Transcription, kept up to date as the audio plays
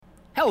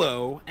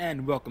Hello,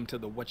 and welcome to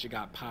the What You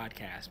Got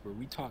podcast, where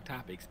we talk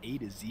topics A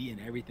to Z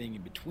and everything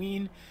in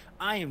between.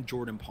 I am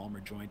Jordan Palmer,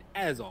 joined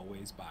as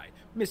always by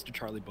Mr.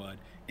 Charlie Budd.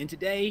 And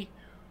today,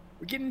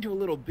 we're getting into a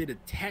little bit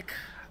of tech,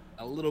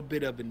 a little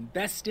bit of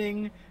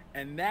investing,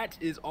 and that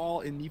is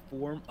all in the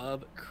form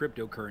of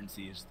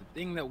cryptocurrencies, the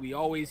thing that we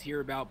always hear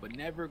about but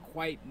never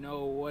quite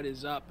know what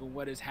is up and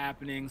what is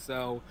happening.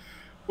 So,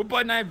 what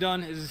Bud and I have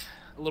done is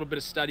a little bit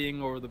of studying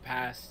over the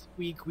past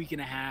week and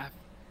a half,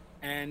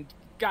 and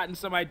gotten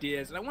some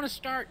ideas. And I want to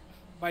start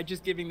by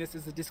just giving this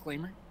as a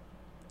disclaimer.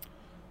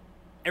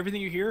 Everything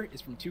you hear is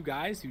from two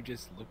guys who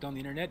just looked on the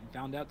internet and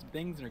found out some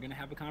things and are going to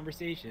have a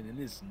conversation. And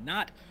this is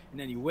not in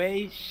any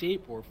way,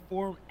 shape, or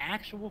form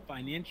actual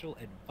financial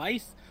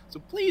advice. So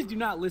please do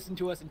not listen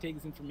to us and take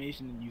this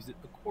information and use it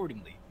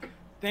accordingly.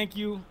 Thank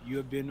you. You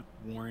have been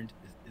warned.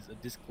 This is a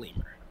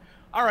disclaimer.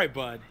 All right,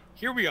 Bud.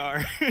 Here we are.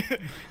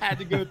 Had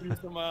to go through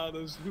some of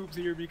those hoops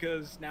here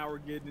because now we're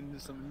getting into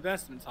some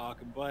investment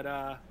talking.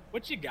 But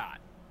what you got?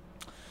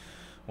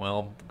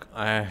 Well,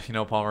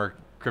 Palmer,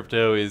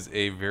 crypto is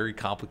a very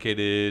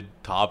complicated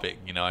topic.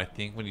 I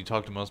think when you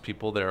talk to most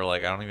people, they're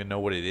like, I don't even know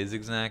what it is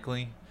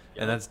exactly. Yep.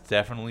 And that's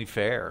definitely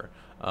fair.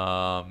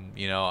 I've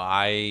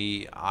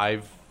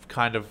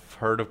kind of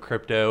heard of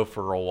crypto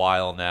for a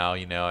while now.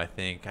 I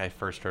think I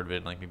first heard of it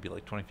in maybe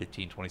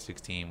 2015,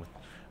 2016 with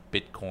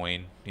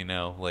Bitcoin,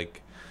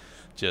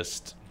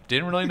 just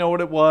didn't really know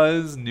what it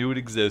was, knew it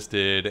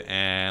existed.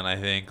 And I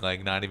think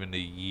not even a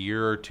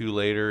year or two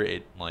later,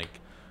 it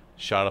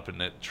shot up in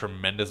a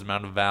tremendous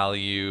amount of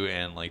value,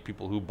 and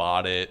people who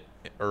bought it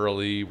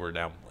early were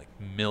now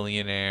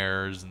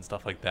millionaires and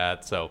stuff like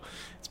that. So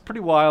it's pretty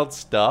wild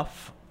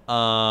stuff.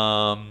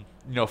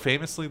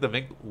 Famously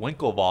the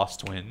Winklevoss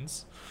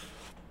twins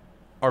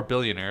are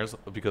billionaires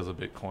because of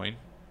Bitcoin.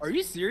 Are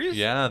you serious?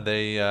 Yeah,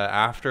 they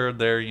after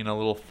their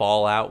little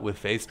fallout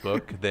with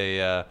Facebook,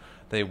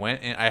 they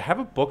went, and I have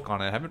a book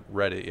on it. I haven't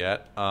read it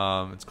yet.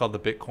 It's called The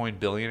Bitcoin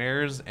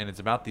Billionaires, and it's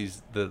about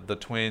the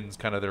twins,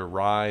 kind of their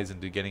rise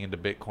into getting into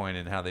Bitcoin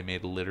and how they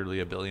made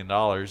literally $1 billion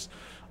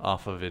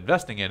off of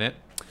investing in it.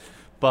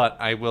 But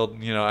I will,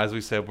 as we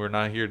said, we're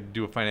not here to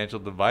do a financial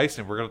advice,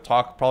 and we're going to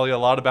talk probably a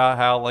lot about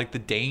how the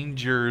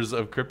dangers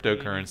of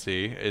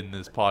cryptocurrency in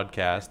this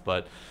podcast.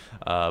 But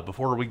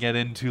before we get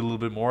into a little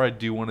bit more, I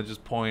do want to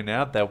just point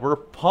out that we're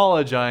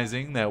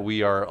apologizing that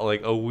we are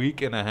a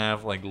week and a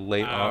half late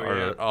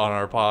on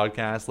our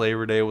podcast.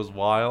 Labor Day was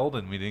wild,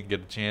 and we didn't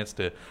get a chance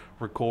to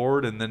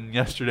record, and then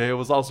yesterday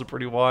was also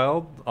pretty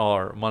wild,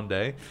 or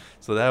Monday,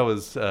 so that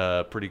was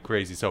pretty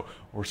crazy. So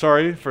we're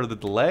sorry for the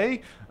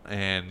delay.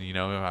 And,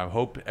 I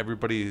hope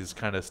everybody is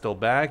kind of still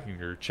back.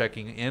 You're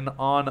checking in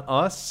on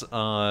us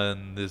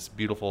on this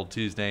beautiful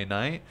Tuesday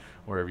night,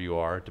 wherever you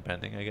are,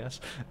 depending, I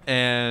guess.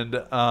 And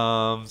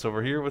so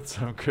we're here with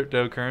some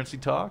cryptocurrency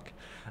talk.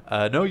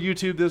 No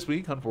YouTube this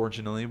week,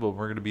 unfortunately, but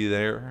we're going to be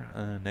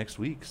there next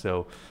week.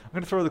 So I'm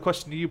going to throw the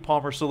question to you,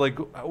 Palmer. So,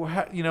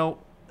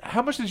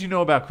 how much did you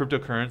know about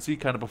cryptocurrency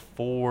kind of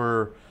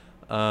before,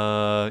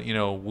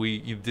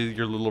 you did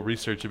your little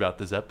research about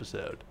this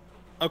episode?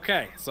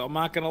 Okay, so I'm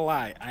not gonna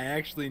lie. I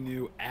actually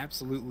knew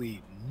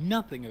absolutely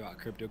nothing about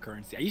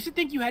cryptocurrency. I used to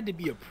think you had to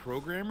be a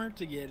programmer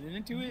to get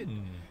into it,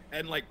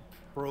 and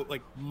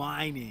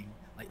mining.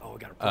 We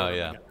gotta program. Oh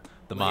yeah,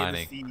 the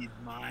mining. The seed,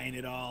 mine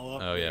it all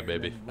up. Oh yeah,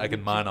 baby. I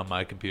can mine on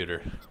my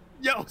computer.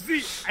 Yo,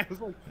 see, I was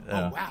like,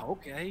 oh wow,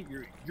 okay,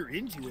 you're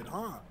into it,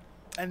 huh?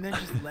 And then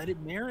just let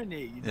it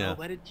marinate.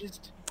 Let it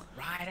just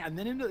ride, and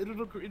then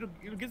it'll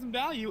get some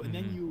value, and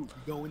then you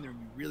go in there and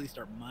you really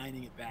start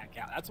mining it back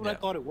out. That's what I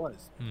thought it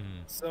was.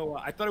 So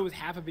I thought it was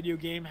half a video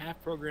game, half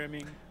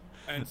programming.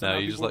 And so no,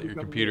 you just let your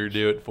computer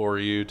do it for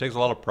you. It takes a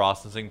lot of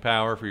processing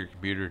power for your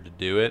computer to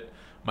do it.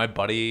 My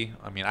buddy,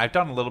 I've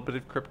done a little bit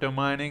of crypto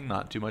mining,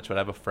 not too much, but I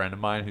have a friend of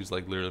mine who's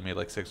literally made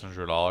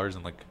 $600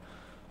 in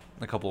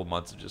a couple of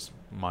months of just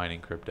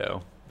mining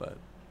crypto. But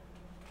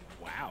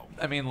wow.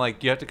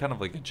 You have to kind of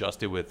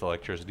adjust it with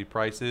electricity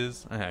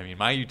prices.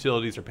 My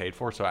utilities are paid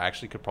for, so I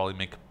actually could probably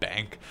make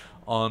bank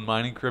on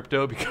mining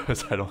crypto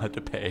because I don't have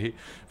to pay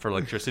for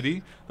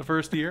electricity the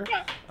first year.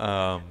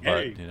 But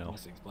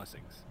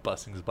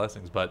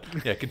blessings. But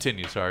yeah,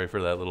 continue. Sorry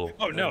for that little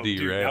derail.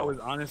 Dude, that was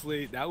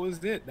honestly, that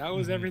was it. That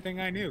was everything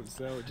I knew.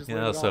 So just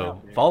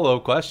so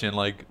follow-up question,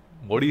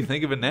 what do you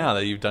think of it now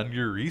that you've done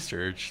your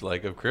research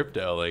of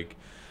crypto?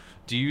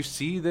 Do you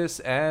see this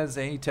as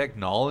a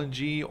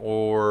technology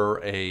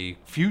or a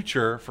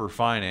future for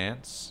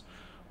finance,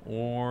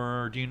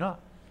 or do you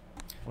not?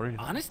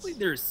 Honestly,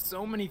 there's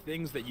so many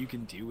things that you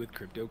can do with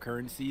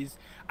cryptocurrencies.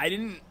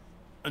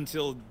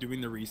 Until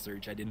doing the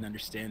research, I didn't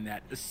understand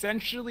that.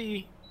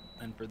 Essentially,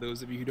 and for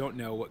those of you who don't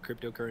know what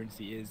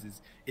cryptocurrency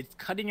is it's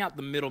cutting out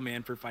the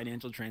middleman for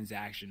financial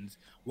transactions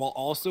while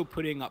also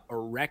putting up a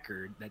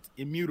record that's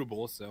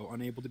immutable, so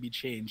unable to be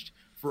changed,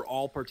 for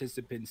all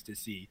participants to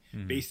see.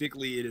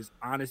 Basically, it is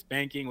honest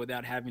banking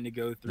without having to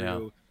go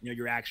through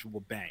your actual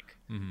bank.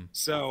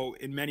 So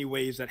in many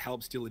ways, that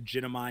helps to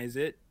legitimize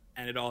it,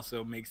 and it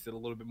also makes it a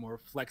little bit more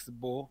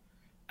flexible.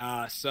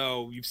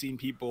 So you've seen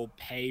people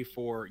pay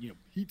for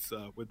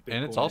pizza with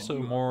And it's Bitcoin, and also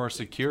more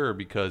secure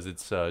because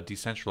it's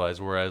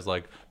decentralized. Whereas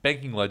like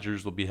banking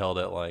ledgers will be held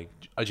at like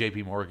a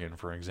JP Morgan,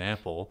 for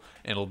example,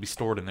 and it'll be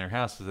stored in their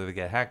house. So if they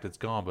get hacked, it's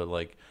gone. But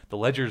like the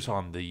ledgers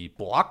on the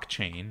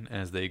blockchain,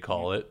 as they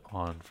call it,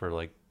 on for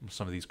like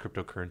some of these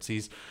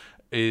cryptocurrencies,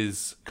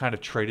 is kind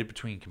of traded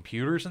between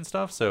computers and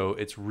stuff. So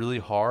it's really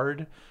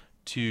hard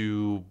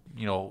to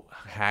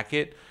hack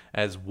it.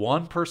 As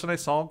one person I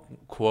saw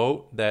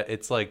quote that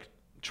it's like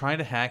trying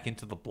to hack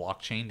into the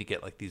blockchain to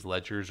get like these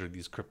ledgers or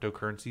these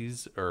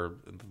cryptocurrencies or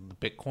the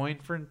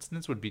Bitcoin, for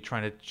instance, would be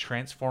trying to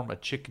transform a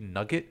chicken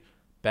nugget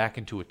back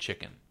into a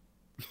chicken.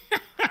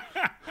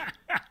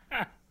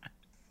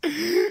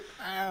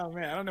 Oh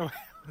man, I don't know.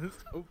 It's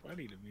so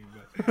funny to me,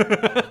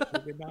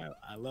 but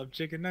I love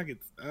chicken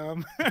nuggets.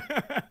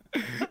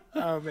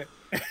 Oh man,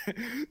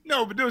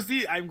 no, but no.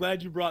 See, I'm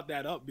glad you brought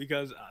that up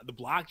because the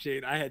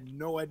blockchain, I had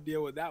no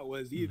idea what that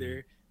was Mm-hmm.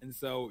 either, and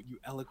so you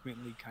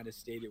eloquently kind of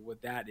stated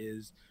what that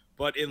is.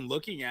 But in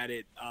looking at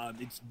it,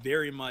 it's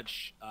very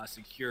much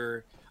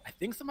secure. I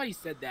think somebody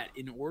said that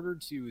in order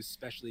to,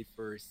 especially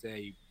for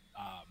say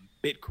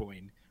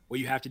Bitcoin, what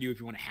you have to do if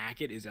you want to hack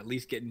it is at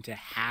least get into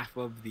half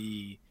of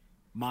the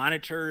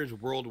monitors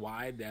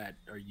worldwide that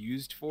are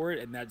used for it,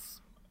 and that's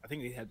I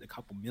think they had a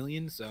couple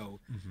million. So,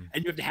 Mm-hmm.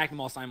 and you have to hack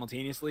them all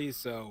simultaneously.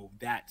 So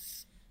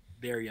that's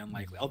very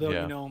unlikely. Although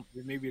Yeah,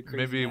 there may be a crazy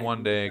maybe guy one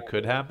who did day it that,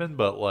 could right? happen,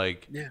 but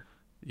like Yeah.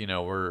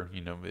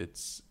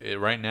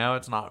 right now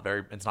it's not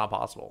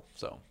possible.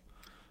 So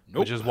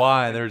which Nope. is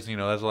why there's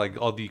like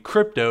all the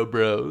crypto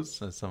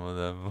bros, as some of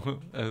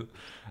them.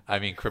 I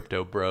mean,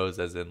 crypto bros,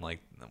 as in like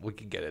we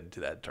can get into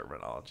that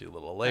terminology a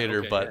little later,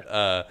 Okay. Yeah.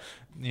 but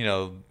you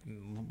know,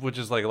 which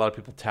is like a lot of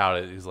people tout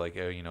it is like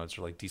it's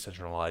like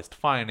decentralized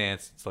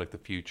finance. It's like the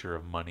future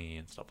of money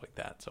and stuff like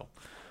that. So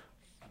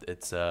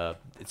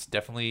it's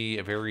definitely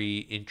a very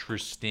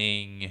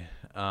interesting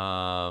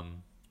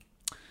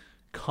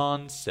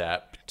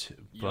concept,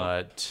 Yup.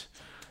 but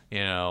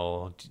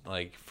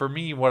like for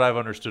me, what I've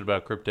understood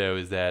about crypto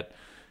is that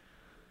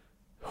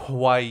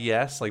why,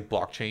 yes, like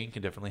blockchain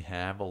can definitely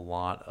have a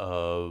lot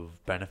of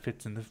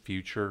benefits in the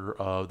future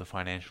of the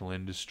financial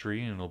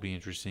industry, and it'll be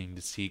interesting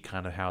to see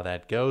kind of how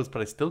that goes.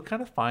 But I still kind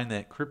of find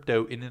that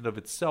crypto, in and of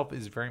itself,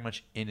 is very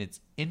much in its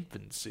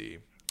infancy.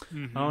 I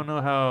Hmm. don't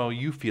know how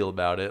you feel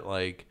about it.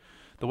 Like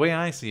the way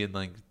I see it,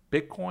 like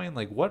Bitcoin,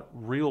 like what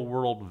real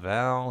world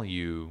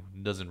value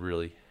doesn't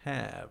really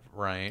have,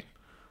 right?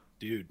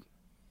 Dude.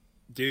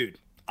 Dude.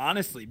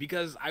 Honestly,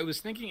 because I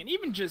was thinking, and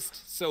even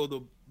just so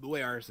the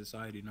way our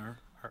society and our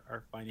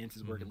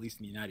finances work, at Mm-hmm. least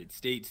in the United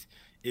States,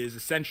 is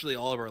essentially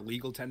all of our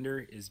legal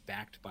tender is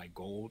backed by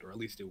gold, or at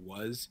least it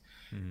was.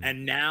 Mm-hmm.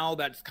 And now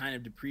that's kind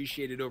of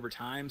depreciated over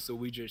time. So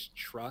we just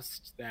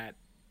trust that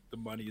the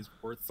money is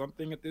worth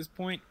something at this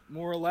point,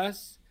 more or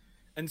less.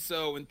 And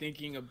so, in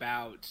thinking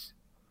about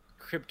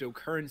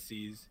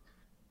cryptocurrencies,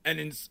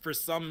 and for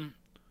some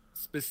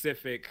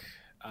specific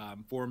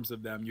forms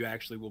of them, you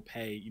actually will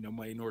pay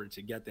money in order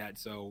to get that.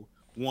 So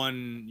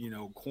one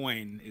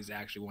coin is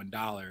actually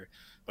 $1,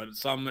 but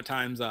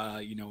sometimes a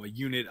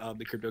unit of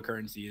the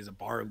cryptocurrency is a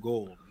bar of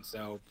gold, and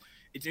so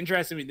it's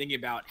interesting when thinking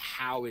about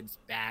how it's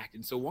backed.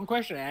 And so one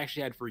question I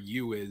actually had for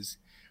you is,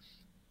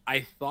 I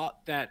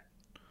thought that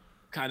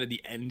kind of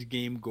the end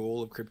game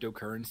goal of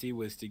cryptocurrency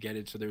was to get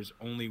it so there's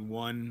only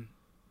one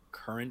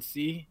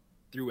currency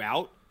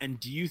throughout. And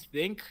do you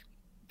think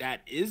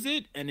that is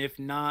it? And if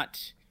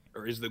not,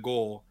 or is the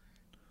goal?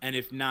 And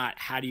if not,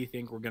 how do you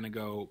think we're going to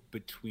go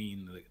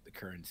between the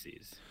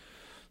currencies?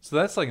 So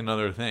that's like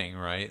another thing,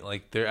 right?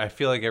 Like I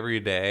feel like every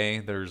day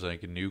there's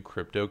like a new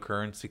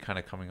cryptocurrency kind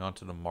of coming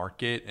onto the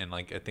market, and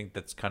like I think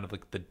that's kind of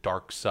like the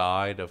dark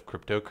side of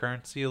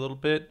cryptocurrency a little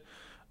bit.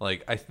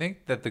 Like I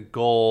think that the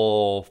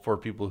goal for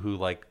people who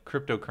like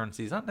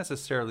cryptocurrency is not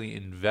necessarily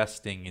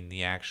investing in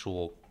the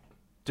actual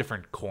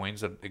different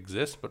coins that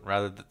exist, but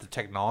rather the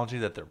technology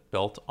that they're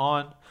built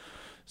on.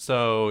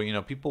 So,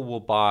 people will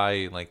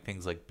buy like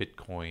things like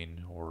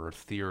Bitcoin or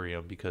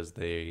Ethereum because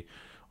they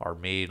are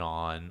made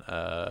on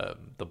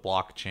the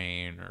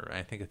blockchain, or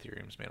I think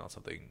Ethereum's made on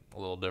something a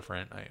little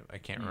different. I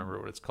can't Mm. remember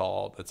what it's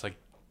called. It's like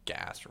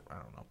gas, or I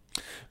don't know.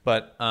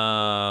 But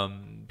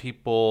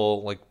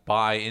people like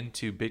buy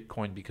into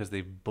Bitcoin because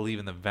they believe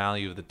in the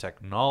value of the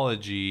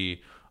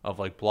technology of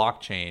like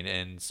blockchain,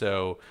 and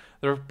so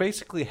they're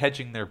basically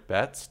hedging their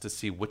bets to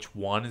see which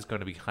one is going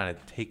to be kind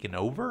of taken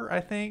over,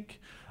 I think.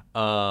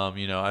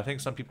 I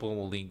think some people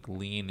will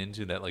lean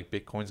into that, like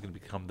Bitcoin's going to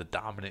become the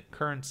dominant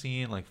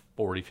currency in like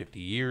 40, 50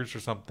 years or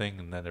something,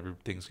 and then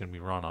everything's going to be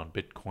run on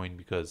Bitcoin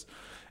because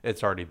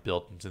it's already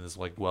built into this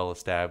like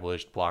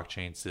well-established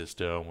blockchain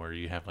system where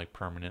you have like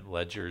permanent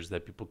ledgers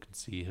that people can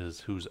see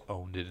who's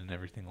owned it and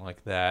everything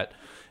like that.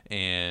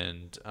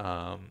 And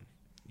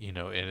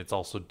and it's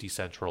also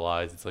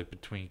decentralized. It's like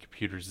between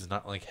computers. It's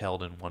not like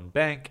held in one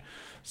bank.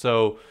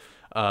 So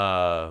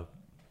I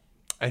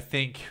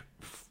think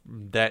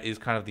that is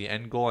kind of the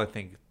end goal. I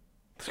think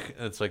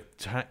it's like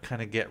to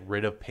kind of get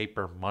rid of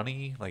paper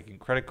money, like in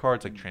credit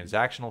cards, like Mhm.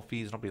 transactional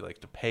fees. Nobody likes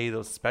to pay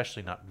those,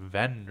 especially not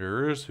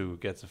vendors who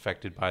gets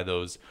affected by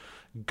those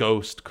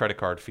ghost credit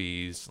card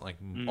fees like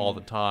all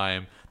the Mm.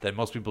 time that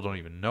most people don't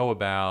even know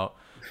about.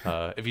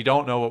 If you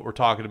don't know what we're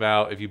talking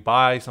about, if you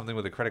buy something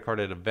with a credit card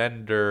at a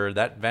vendor,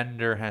 that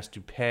vendor has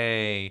to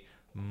pay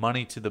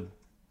money to the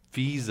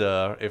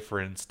Visa, if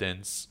for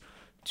instance,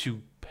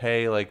 to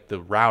pay like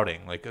the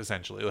routing, like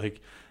essentially,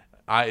 like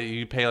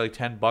you pay like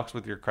 $10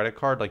 with your credit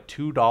card, like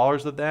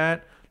 $2 of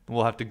that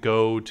will have to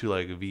go to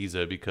like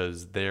Visa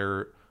because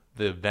they're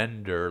the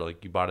vendor,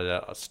 like you bought it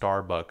at a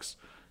Starbucks,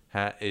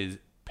 is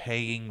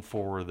paying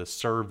for the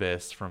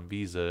service from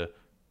Visa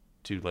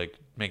to like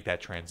make that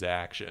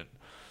transaction.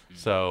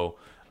 So,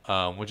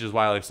 which is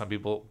why like some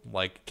people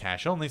like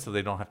cash only, so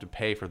they don't have to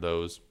pay for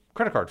those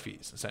credit card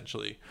fees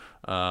essentially,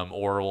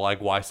 or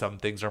like why some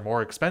things are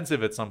more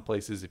expensive at some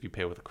places if you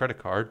pay with a credit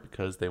card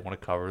because they want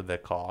to cover the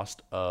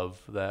cost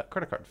of that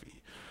credit card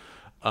fee.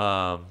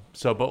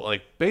 So, but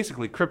like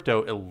basically,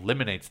 crypto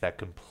eliminates that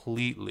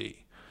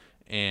completely.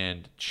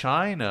 And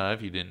China,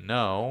 if you didn't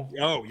know,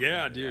 Oh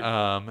yeah, dude.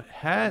 Tell me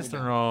has about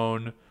their it.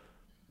 own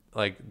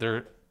like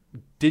their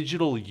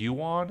digital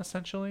yuan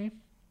essentially,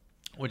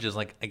 which is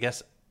like I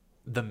guess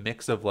the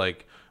mix of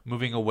like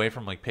moving away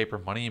from like paper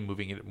money and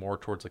moving it more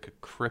towards like a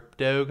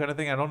crypto kind of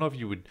thing. I don't know if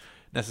you would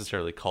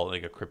necessarily call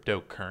it like a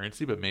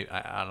cryptocurrency, but maybe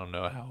I don't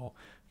know how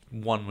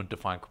one would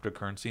define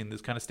cryptocurrency in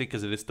this kind of state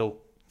because it is still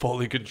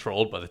fully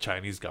controlled by the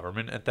Chinese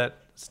government at that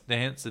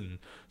stance. And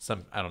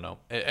some I don't know.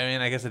 I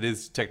mean, I guess it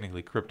is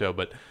technically crypto,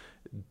 but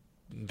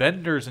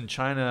vendors in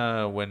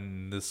China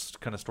when this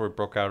kind of story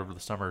broke out over the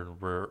summer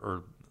were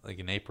or like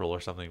in April or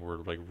something were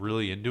like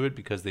really into it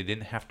because they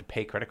didn't have to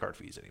pay credit card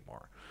fees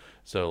anymore.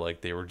 So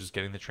like they were just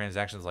getting the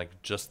transactions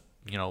like just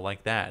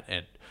like that,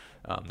 and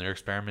they're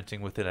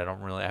experimenting with it. I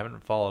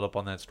haven't followed up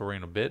on that story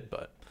in a bit,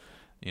 but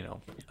you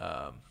know,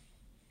 um,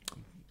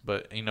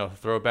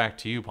 throw it back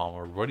to you,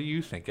 Palmer. What do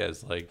you think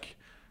as like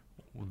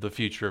the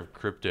future of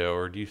crypto,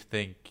 or do you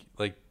think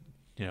like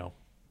you know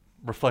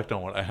reflect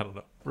on what I don't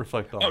know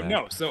reflect on Oh that?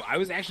 no, so I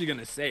was actually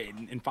gonna say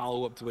and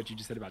follow up to what you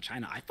just said about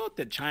China. I thought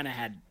that China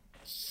had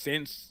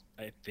since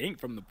I think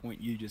from the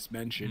point you just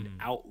mentioned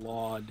Mm.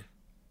 outlawed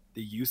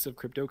the use of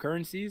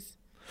cryptocurrencies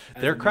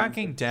as They're a means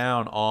cracking of.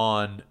 down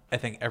on, I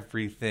think,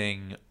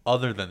 everything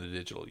other than the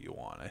digital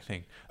yuan. I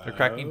think they're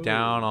cracking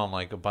down Oh. on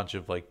like a bunch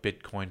of like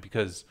Bitcoin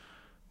because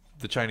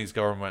the Chinese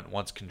government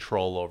wants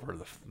control over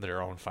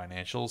their own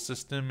financial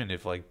system, and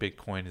if like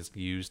Bitcoin is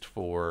used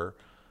for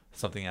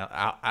something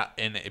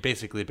and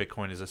basically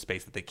Bitcoin is a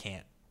space that they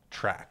can't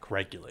track,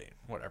 regulate,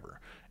 whatever,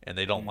 and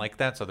they don't Mm. like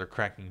that, so they're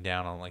cracking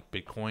down on like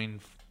Bitcoin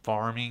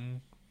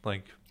farming,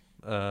 like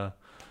uh,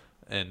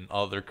 and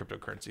other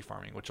cryptocurrency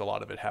farming, which a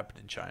lot of it happened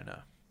in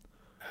China.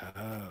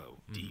 Oh,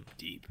 Mm, deep,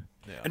 deep.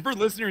 yeah, And for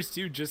listeners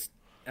too, just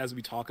as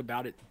we talk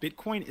about it,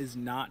 Bitcoin is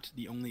not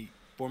the only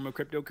form of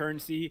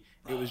cryptocurrency.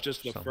 It was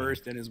just the so many.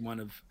 first and is one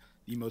of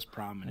the most One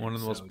prominent.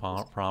 of the most So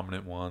just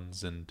prominent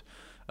ones, and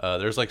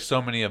there's like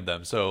so many of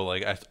them. So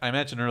like I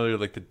mentioned earlier,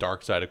 like the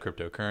dark side of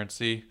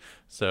cryptocurrency.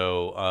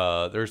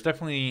 So there's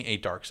definitely a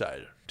dark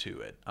side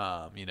to it.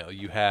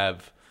 You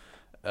have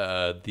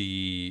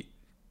the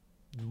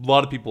a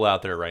lot of people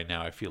out there right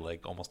now. I feel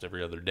like almost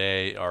every other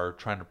day are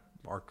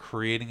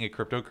creating a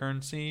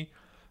cryptocurrency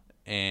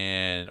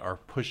and are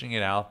pushing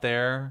it out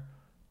there,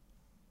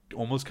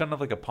 almost kind of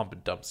like a pump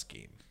and dump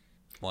scheme.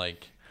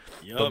 Like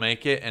they'll yup.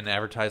 make it and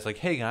advertise like,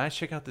 "Hey guys,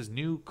 check out this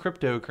new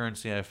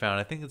cryptocurrency I found.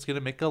 I think it's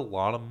gonna make a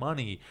lot of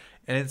money."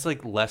 And it's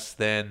like less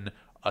than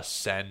a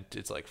cent.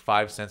 It's like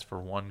 5 cents for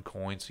one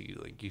coin. So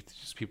you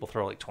just people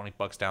throw like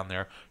 $20 down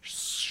there,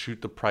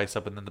 shoot the price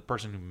up, and then the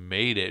person who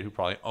made it, who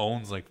probably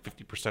owns like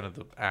 50% of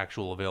the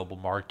actual available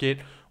market,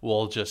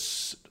 will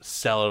just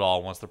sell it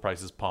all once the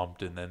price is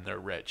pumped, and then they're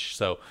rich.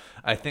 So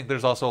I think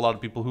there's also a lot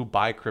of people who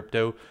buy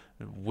crypto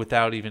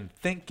without even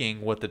thinking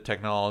what the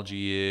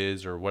technology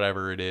is or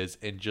whatever it is,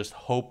 and just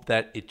hope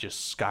that it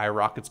just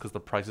skyrockets because the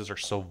prices are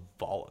so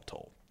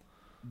volatile.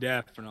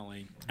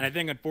 Definitely. And I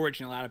think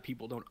unfortunately a lot of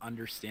people don't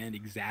understand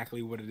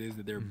exactly what it is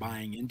that they're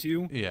buying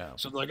into. Yeah.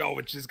 So they're like, oh,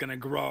 it's just gonna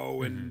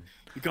grow and Hmm.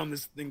 become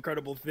this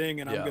incredible thing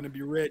and I'm Yeah. gonna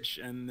be rich.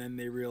 And then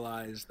they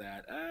realize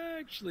that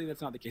actually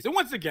that's not the case. And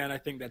once again, I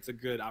think that's a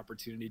good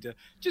opportunity to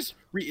just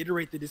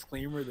reiterate the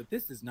disclaimer that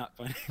this is not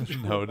financial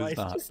No, it is advice,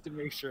 not. just to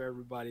make sure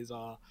everybody's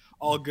all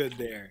good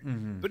there.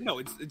 Hmm. But no,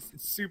 it's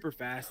super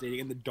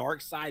fascinating. And the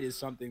dark side is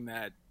something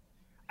that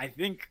I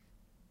think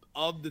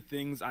of the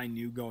things I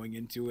knew going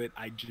into it,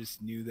 I just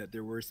knew that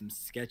there were some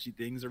sketchy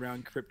things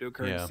around Yeah.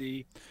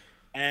 cryptocurrency.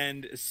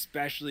 And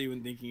especially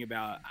when thinking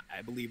about,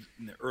 I believe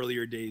in the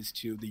earlier days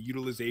too, the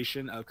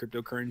utilization of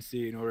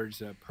cryptocurrency in order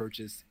to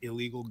purchase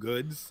illegal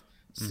goods.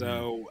 Hmm.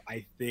 So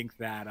I think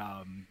that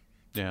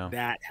Yeah.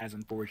 that has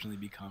unfortunately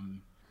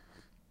become,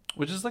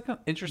 Which is like an you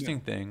know,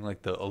 interesting thing,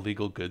 like the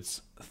illegal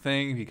goods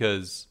thing,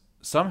 because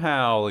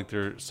somehow like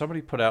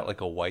somebody put out like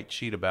a white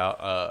sheet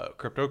about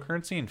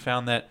cryptocurrency and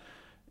found that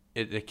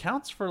it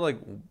accounts for like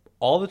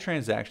all the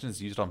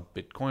transactions used on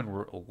Bitcoin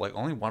were like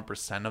only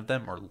 1% of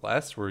them or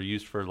less were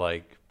used for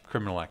like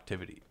criminal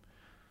activity.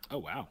 Oh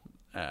wow.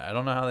 I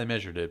don't know how they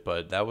measured it,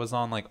 but that was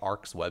on like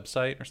ARK's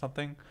website or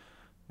something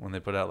when they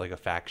put out like a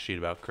fact sheet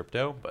about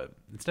crypto. But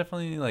it's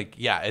definitely like,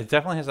 yeah, it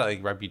definitely has that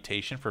like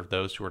reputation for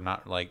those who are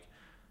not like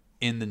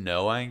in the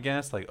know, I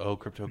guess. Like, oh,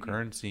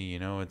 cryptocurrency, you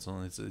know, it's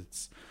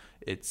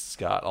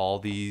got all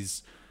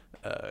these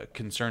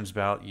concerns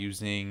about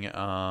using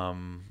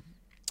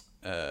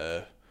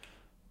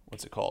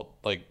what's it called?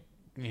 Like,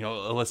 you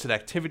know, illicit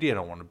activity. I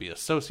don't want to be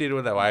associated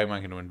with that. Why am I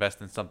going to invest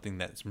in something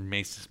that's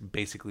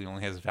basically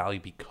only has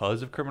value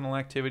because of criminal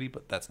activity?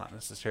 But that's not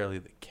necessarily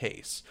the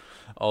case.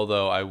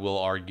 Although I will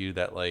argue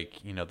that,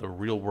 like, you know, the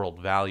real world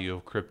value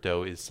of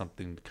crypto is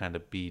something to kind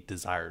of be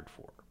desired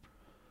for.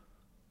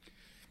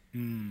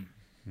 Like,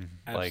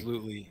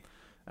 Absolutely.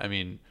 I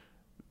mean,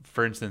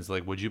 for instance,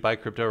 like, would you buy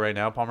crypto right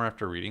now, Palmer,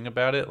 after reading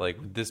about it? Like,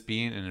 would this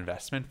be an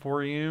investment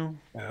for you?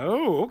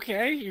 Oh,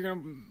 okay. You're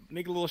gonna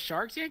make a little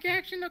Shark Tank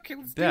action? Okay,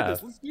 let's do Yeah,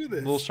 this. Let's do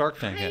this. little Shark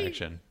Tank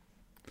action.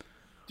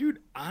 Dude,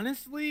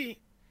 honestly,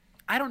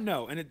 I don't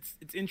know, and it's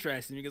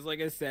interesting because,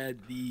 like I said,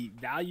 the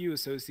value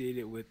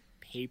associated with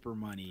paper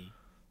money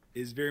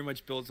is very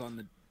much built on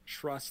the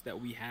trust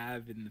that we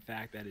have in the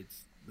fact that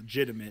it's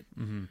legitimate.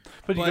 But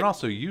you can But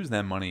also use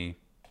that money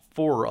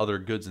for other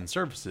goods and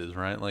services,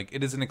 right? Like,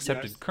 it is an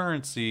accepted yes,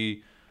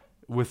 currency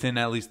within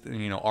at least,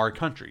 you know, our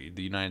country,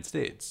 the United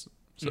States.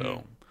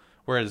 So,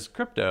 whereas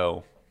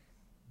crypto,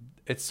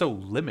 it's so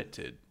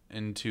limited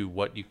into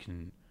what you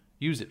can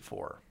use it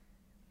for.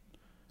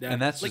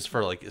 And that's like, just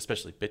for, like,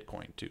 especially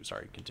Bitcoin, too.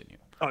 Sorry, continue.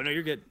 oh no,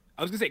 you're good.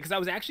 I was gonna say because I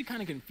was actually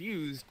kind of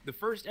confused. The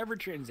first ever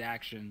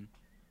transaction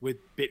with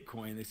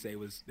Bitcoin,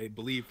 they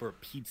believe for a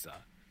pizza,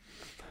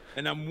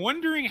 and I'm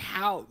wondering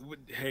how.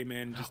 Hey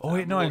man, just Oh,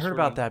 wait, I'm a no, I little heard short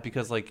about on. that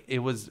because, like, it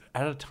was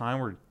at a time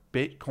where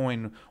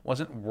Bitcoin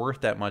wasn't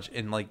worth that much.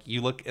 And, like,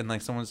 you look and,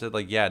 like, someone said,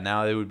 like, yeah,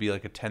 now it would be,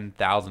 like, a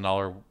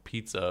 $10,000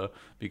 pizza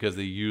because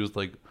they used,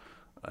 like,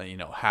 you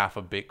know, half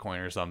a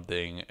Bitcoin or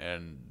something.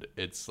 And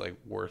it's, like,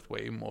 worth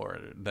way more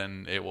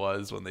than it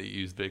was when they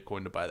used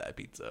Bitcoin to buy that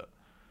pizza.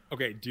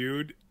 Okay,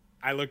 dude,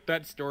 I looked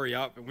that story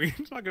up, and we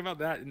can talk about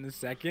that in a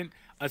second.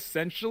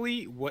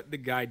 Essentially, what the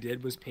guy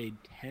did was paid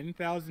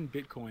 10,000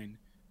 Bitcoin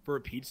for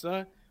a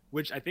pizza,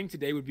 which I think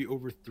today would be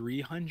over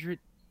 $300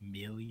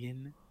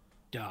 million.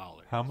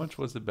 How much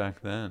was it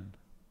back then?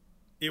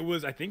 It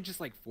was, I think, just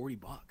like $40.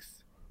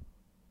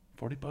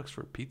 $40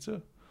 for a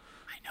pizza?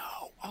 I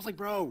know. I was like,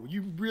 bro,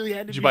 you really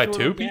had to Did you be buy short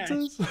two on cash.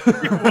 pizzas?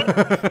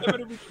 That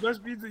better be the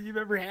best pizza you've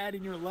ever had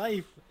in your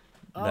life.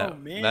 Oh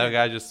That man. that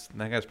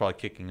guy's probably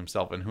kicking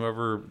himself, and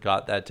whoever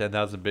got that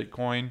 10,000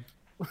 Bitcoin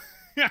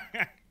is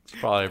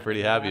probably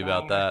pretty happy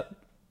about that.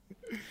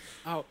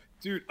 Oh,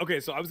 dude.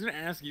 Okay, so I was gonna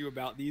ask you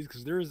about these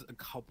because there's a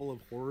couple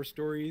of horror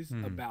stories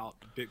about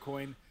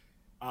Bitcoin,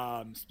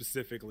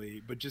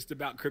 specifically, but just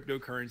about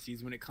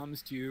cryptocurrencies when it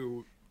comes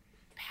to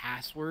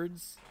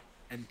passwords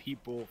and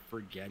people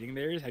forgetting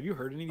theirs. Have you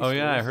heard any of these Oh stories?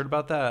 yeah, I heard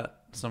about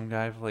that. Some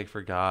guy like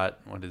forgot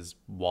what his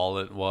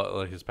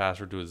like his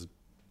password to his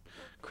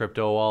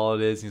crypto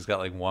wallet is. He's got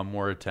like one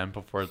more attempt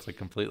before it's like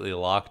completely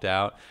locked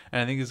out,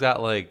 and I think he's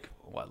got like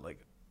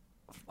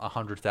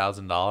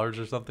 $100,000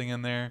 or something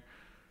in there.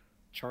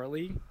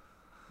 Charlie,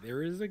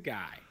 there is a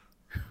guy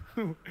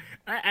who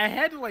I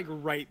had to like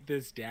write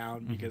this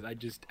down because I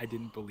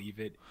didn't believe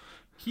it.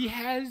 He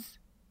has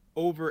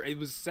it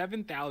was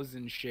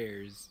 7,000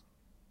 shares.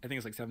 I think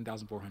it's like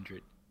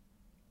 7,400.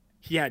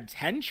 He had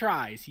 10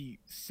 tries. He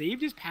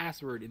saved his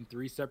password in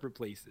 3 separate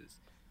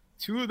places.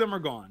 2 of them are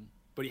gone,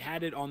 but he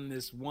had it on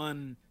this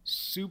one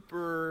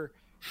super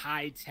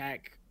high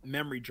tech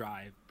memory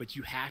drive, but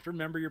you have to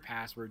remember your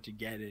password to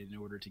get it in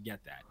order to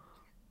get that.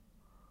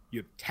 You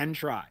have 10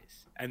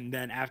 tries, and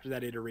then after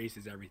that, it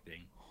erases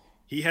everything.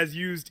 He has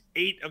used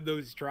 8 of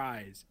those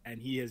tries,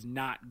 and he has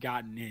not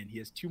gotten in. He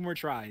has 2 more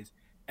tries,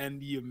 and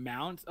the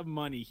amount of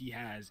money he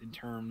has in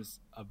terms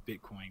of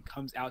Bitcoin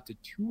comes out to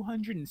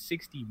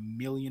 $260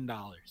 million.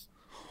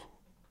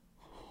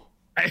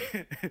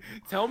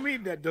 Tell me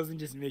that doesn't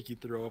just make you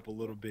throw up a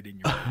little bit in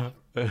your mouth.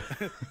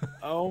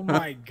 Oh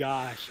my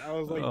gosh. I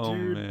was like, Oh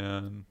dude,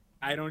 man,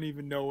 I don't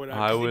even know what I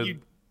 'cause if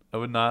would I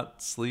would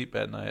not sleep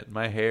at night.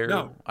 My hair,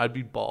 No. I'd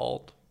be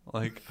bald.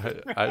 Like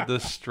I had the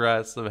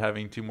stress of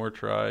having 2 more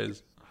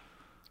tries.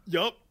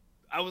 Yup.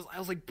 I was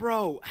like,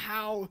 bro,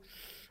 how?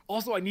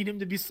 Also, I need him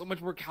to be so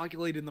much more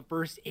calculated in the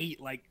first 8.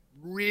 Like,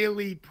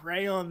 really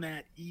pray on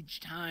that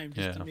each time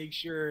just to make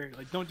sure.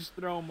 Like, don't just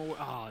throw him away.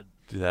 Oh,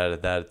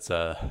 That's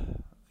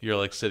you're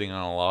like sitting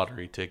on a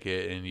lottery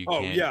ticket and you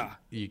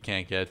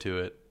can't get to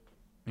it.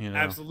 You know,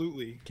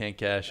 absolutely. can't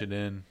cash it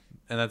in,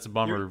 and that's a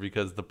bummer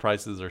because the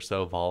prices are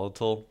so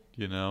volatile.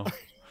 You know,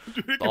 Dude,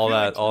 it could all be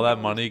like that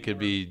 $2 money could tomorrow.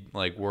 be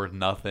like worth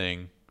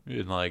nothing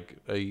in like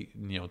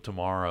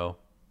tomorrow.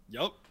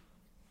 Yup.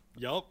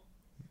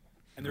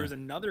 And there was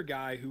another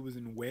guy who was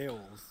in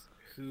Wales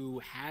who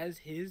has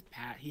he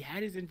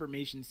had his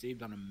information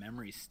saved on a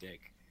memory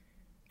stick,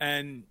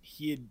 and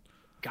he had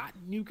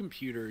gotten new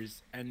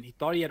computers and he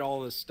thought he had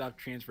all this stuff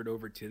transferred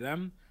over to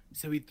them,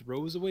 So he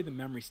throws away the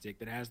memory stick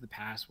that has the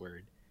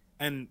password,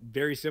 and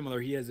very similar,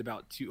 he has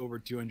about over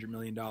 $200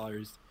 million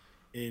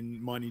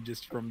in money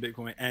just from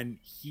Bitcoin, and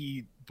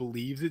he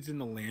believes it's in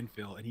the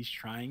landfill, and he's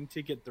trying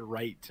to get the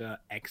right to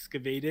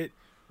excavate it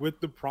with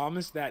the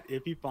promise that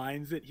if he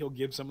finds it, he'll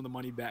give some of the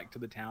money back to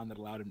the town that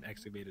allowed him to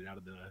excavate it out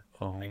of the,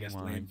 Oh I guess,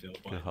 my landfill.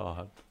 But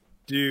god.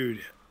 dude,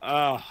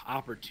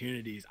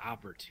 opportunities. I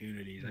feel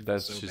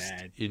That's so just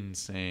bad.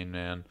 insane,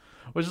 man.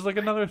 Which is like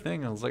another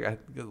thing. I was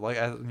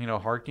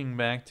harking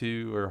back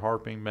to, or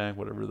harping back,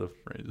 whatever the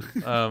phrase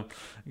is.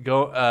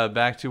 Go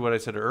back to what I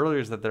said earlier,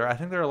 is that I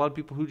think there are a lot of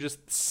people who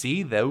just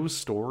see those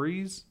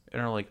stories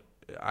and are like,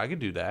 I could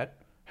do that.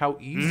 How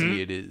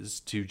easy it is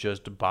to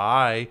just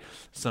buy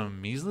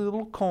some measly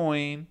little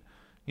coin.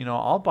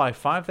 I'll buy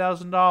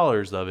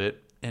 $5,000 of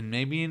it, and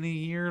maybe in a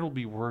year it'll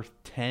be worth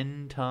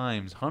 10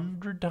 times,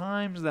 100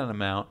 times that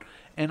amount,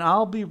 and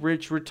I'll be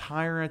rich,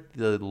 retire at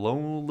the low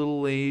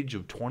little age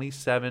of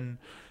 27,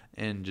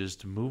 and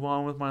just move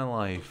on with my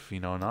life,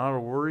 not a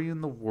worry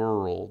in the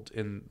world.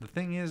 And the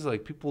thing is,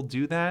 like, people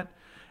do that,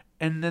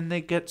 and then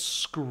they get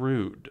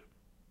screwed,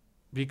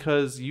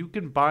 because you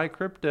can buy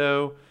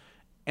crypto,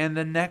 and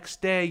the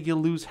next day you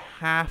lose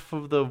half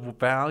of the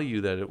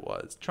value that it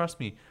was. Trust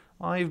me,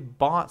 I've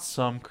bought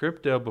some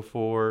crypto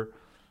before,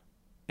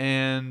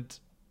 and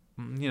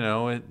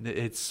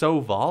it's so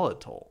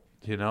volatile.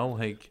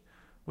 Like,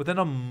 within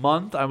a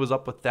month I was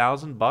up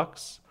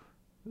 $1,000.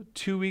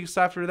 2 weeks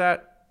after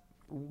that,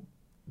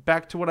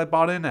 back to what I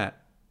bought in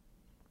at.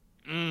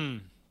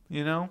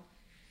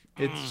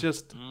 It's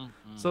just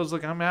so it's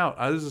like, I'm out.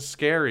 This is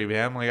scary,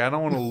 man. Like, I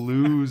don't want to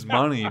lose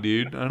money,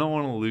 dude. I don't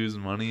want to lose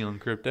money on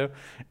crypto.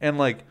 And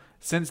like,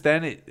 since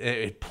then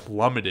it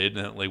plummeted,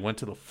 and it like went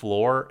to the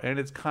floor, and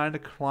it's kind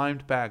of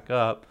climbed back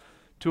up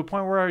to a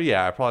point where,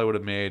 yeah, I probably would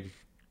have made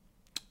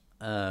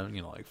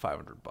like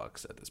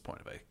 $500 at this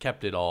point if I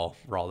kept it all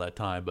for all that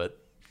time. But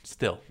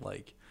still,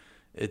 like,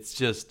 it's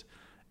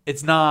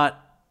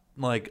not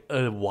like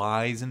a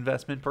wise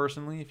investment.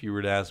 Personally, if you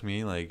were to ask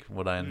me, like,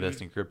 would I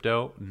invest in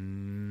crypto,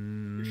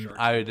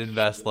 I would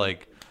invest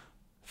like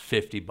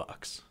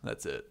 $50.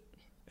 That's it.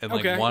 And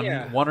like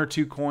one or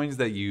two coins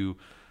that you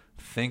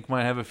think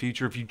might have a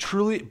future, if you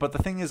truly. But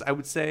the thing is, I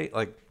would say,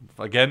 like,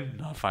 again,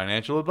 not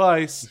financial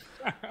advice,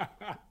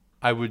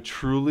 I would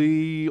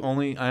truly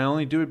I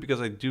only do it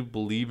because I do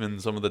believe in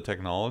some of the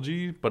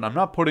technology, but I'm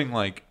not putting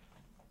like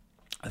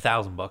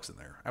 $1,000 in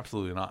there.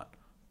 Absolutely not.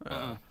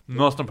 The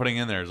most I'm putting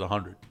in there is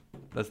 100.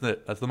 That's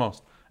it. That's the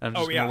most. And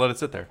I'm just gonna let it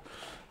sit there.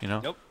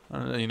 Nope.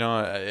 I'm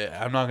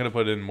not gonna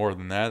put in more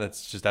than that.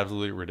 That's just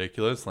absolutely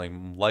ridiculous. Like,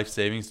 life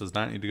savings does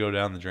not need to go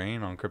down the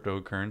drain on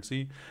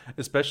cryptocurrency,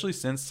 especially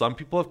since some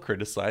people have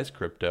criticized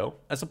crypto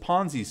as a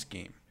Ponzi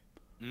scheme.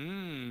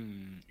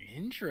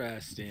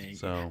 Interesting.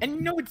 So,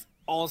 and it's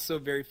also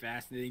very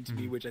fascinating to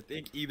me, which I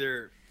think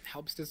either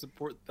helps to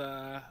support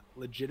the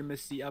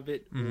legitimacy of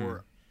it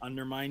or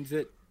undermines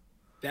it,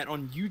 that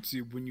on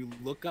YouTube, when you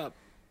look up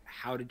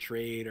how to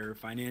trade or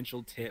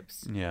financial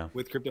tips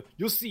with crypto,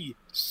 you'll see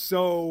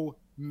so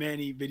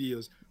many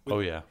videos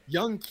with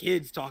young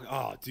kids talking,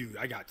 oh dude,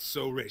 I got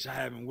so rich, I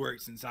haven't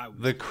worked since I was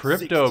the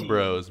crypto 16.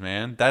 Bros,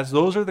 man.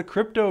 Those are the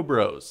crypto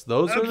bros.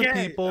 Those are the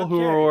people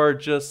who are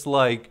just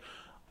like,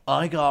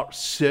 I got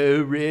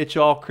so rich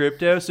off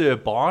crypto, so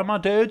buy my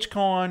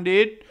Dogecoin,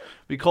 dude,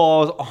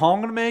 because I'm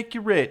gonna make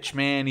you rich,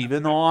 man,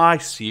 even though I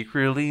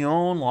secretly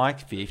own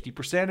like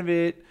 50% of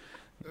it.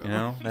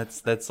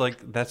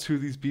 That's who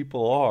these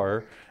people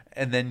are.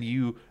 And then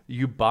you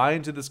buy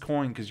into this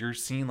coin because you're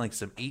seeing like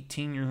some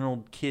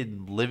 18-year-old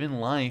kid living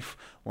life,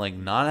 like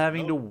not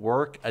having to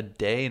work a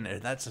day,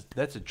 and that's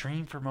a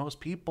dream for most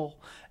people.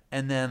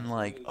 And then,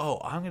 like,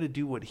 oh, I'm gonna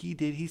do what he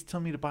did. He's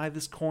telling me to buy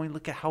this coin.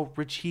 Look at how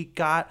rich he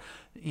got.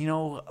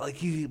 Like,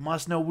 he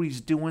must know what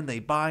he's doing. They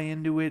buy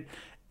into it,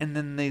 and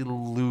then they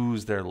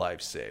lose their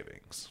life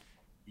savings.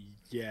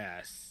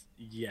 Yes,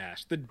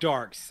 the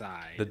dark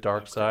side. The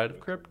dark side of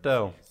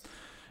crypto.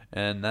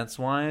 And that's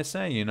why I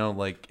say,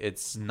 like,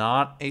 it's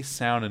not a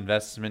sound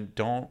investment.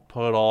 Don't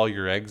put all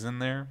your eggs in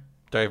there.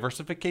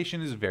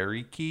 Diversification is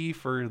very key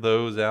for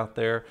those out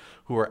there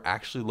who are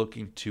actually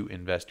looking to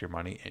invest your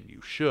money, and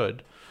you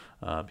should,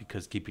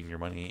 because keeping your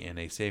money in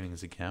a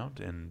savings account,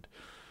 and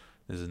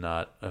this is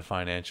not a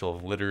financial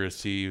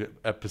literacy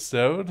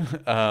episode,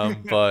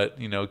 but,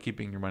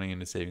 keeping your money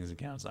in a savings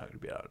account is not going to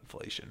be out of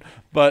inflation.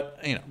 But,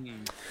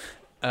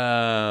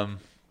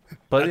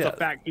 but that's a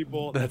fact,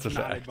 people. That's not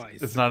fact.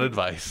 Advice. It's not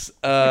advice.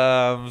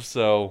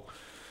 So,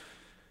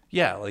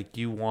 yeah, like,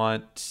 you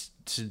want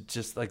to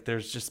just, like,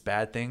 there's just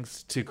bad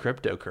things to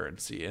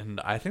cryptocurrency. And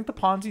I think the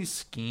Ponzi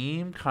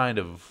scheme kind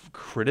of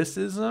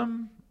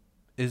criticism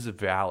is a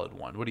valid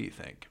one. What do you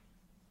think?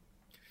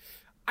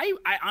 I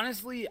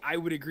honestly, I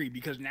would agree,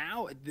 because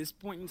now at this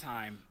point in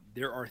time,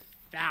 there are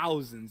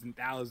thousands and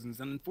thousands.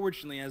 And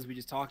unfortunately, as we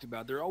just talked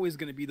about, there are always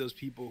going to be those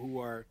people who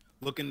are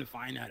looking to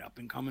find that up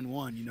and coming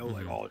one,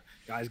 like, oh,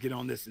 guys, get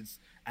on this. It's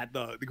at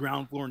the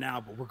ground floor now,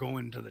 but we're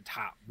going to the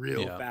top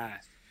real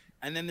fast.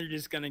 And then they're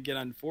just going to get,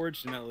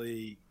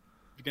 unfortunately,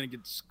 you're gonna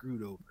get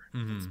screwed over.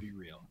 Let's Mm-hmm. be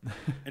real.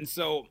 And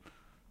so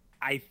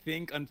I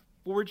think,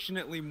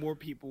 unfortunately, more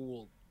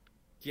people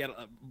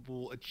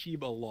will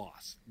achieve a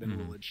loss than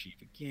Mm-hmm. will achieve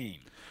a gain.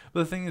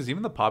 But the thing is,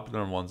 even the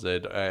popular ones,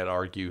 I'd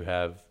argue,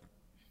 have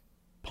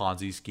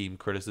Ponzi scheme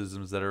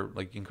criticisms that are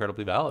like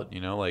incredibly valid.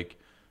 You know, like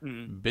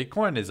Mm.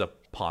 Bitcoin is a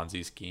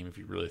Ponzi scheme if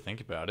you really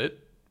think about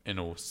it. In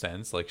a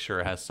sense, like sure,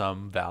 it has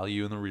some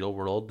value in the real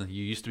world.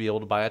 You used to be able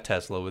to buy a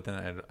Tesla with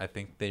it. I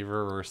think they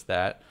reversed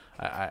that.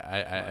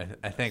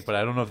 I think, but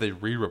I don't know if they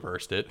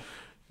re-reversed it.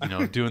 You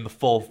know, doing the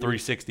full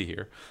 360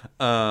 here.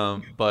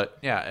 But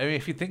yeah, I mean,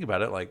 if you think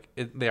about it, like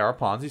they are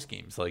Ponzi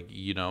schemes. Like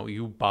you know,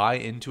 you buy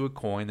into a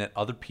coin that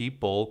other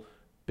people,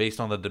 based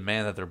on the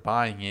demand that they're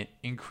buying it,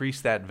 increase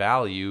that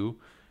value.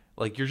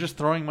 Like you're just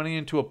throwing money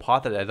into a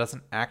pot that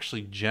doesn't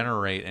actually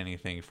generate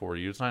anything for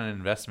you. It's not an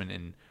investment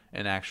in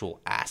an actual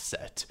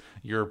asset.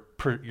 You're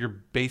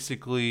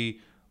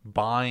basically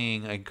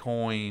buying a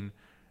coin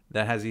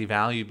that has a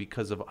value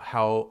because of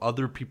how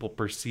other people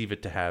perceive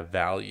it to have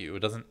value. It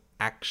doesn't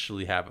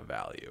actually have a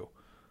value,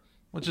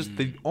 which is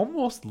the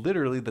almost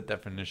literally the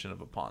definition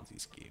of a Ponzi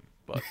scheme.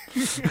 But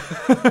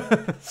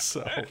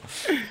so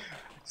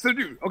So,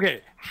 dude,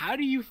 okay, how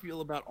do you feel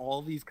about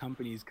all these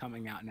companies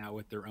coming out now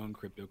with their own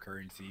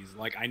cryptocurrencies?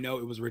 Like, I know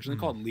it was originally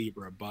called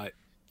Libra, but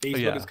oh, Facebook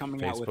is yeah,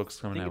 coming out with, Facebook's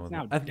I coming think out it's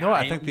with it. now No,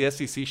 I think Dime. the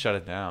SEC shut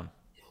it down.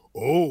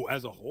 Oh,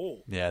 as a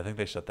whole. Yeah, I think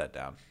they shut that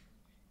down.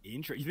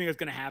 You think that's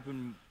going to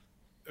happen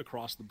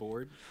across the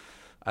board?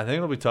 I think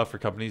it'll be tough for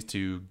companies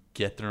to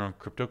get their own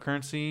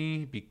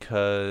cryptocurrency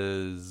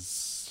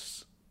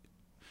because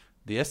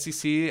the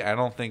SEC, I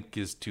don't think,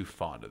 is too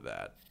fond of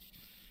that.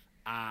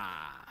 Yeah.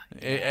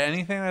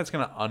 Anything that's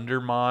going to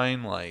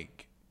undermine,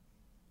 like,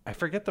 I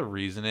forget the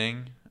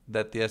reasoning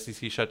that the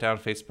SEC shut down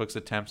Facebook's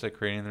attempts at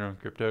creating their own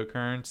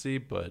cryptocurrency,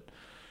 but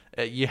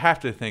you have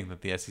to think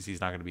that the SEC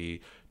is not going to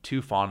be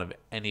too fond of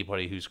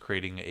anybody who's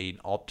creating an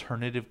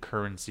alternative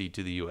currency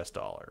to the US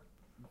dollar.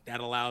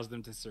 That allows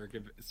them to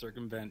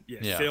circumvent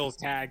Yeah. sales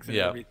tax and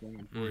Yeah. everything,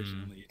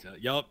 unfortunately.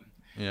 Yup.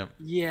 Yeah.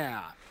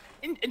 Yeah.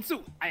 And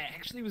so I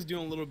actually was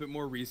doing a little bit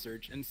more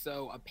research. And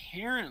so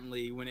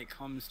apparently when it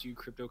comes to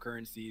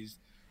cryptocurrencies,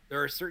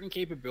 there are certain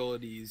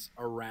capabilities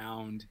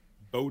around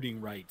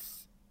voting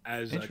rights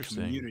as a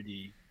Interesting.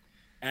 community.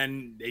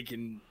 And they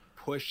can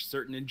push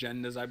certain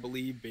agendas, I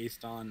believe,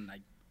 based on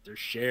like their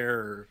share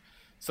or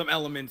some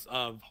elements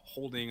of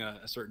holding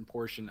a certain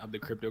portion of the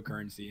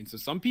cryptocurrency. And so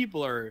some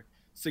people are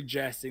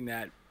suggesting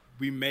that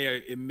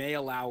it may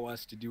allow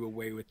us to do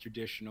away with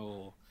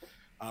traditional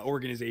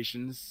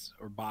organizations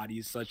or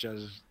bodies such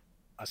as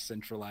a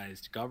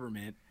centralized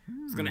government.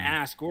 I was going to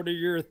ask, what are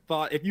your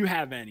thoughts, if you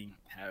have any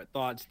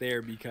thoughts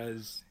there?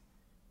 Because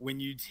when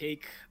you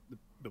take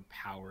the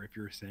power, if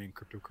you're saying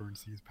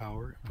cryptocurrency is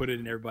power, put it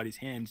in everybody's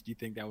hands, do you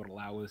think that would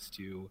allow us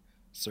to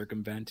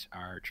circumvent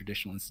our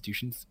traditional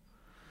institutions?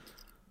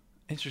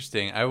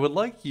 Interesting. I would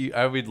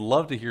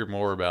love to hear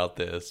more about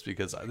this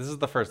because this is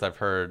the first I've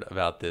heard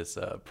about this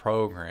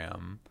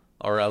program,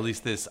 or at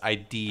least this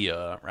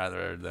idea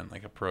rather than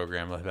like a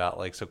program about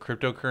like, so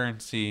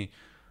cryptocurrency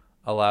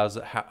allows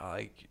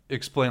like,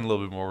 explain a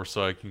little bit more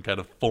so I can kind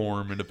of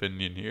form an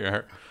opinion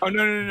here. Oh,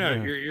 no.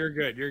 You're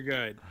good. You're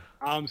good.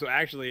 So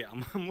actually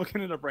I'm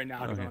looking it up right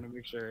now because I want to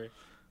make sure.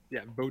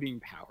 Yeah. Voting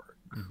power,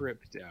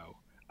 crypto.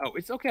 Oh,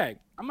 it's okay.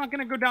 I'm not going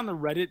to go down the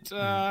Reddit,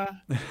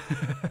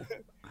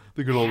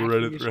 The good old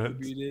Reddit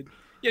threads.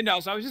 Yeah, no,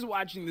 so I was just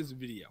watching this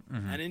video.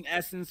 And in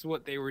essence,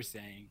 what they were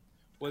saying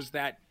was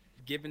that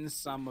given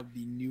some of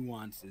the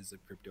nuances of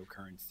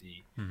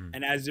cryptocurrency,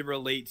 and as it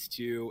relates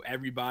to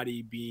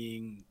everybody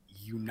being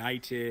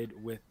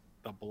united with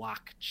the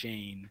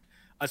blockchain,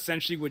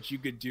 essentially what you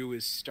could do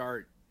is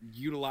start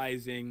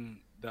utilizing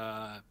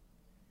the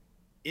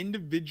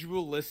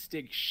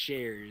individualistic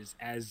shares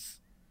as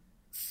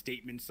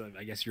statements of,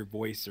 I guess, your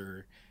voice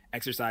or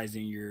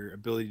exercising your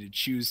ability to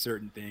choose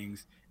certain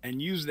things,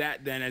 and use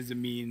that then as a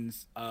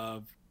means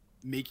of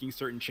making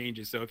certain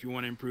changes. So if you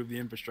want to improve the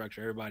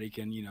infrastructure, everybody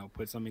can,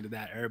 put something to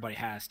that. Everybody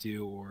has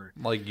to, or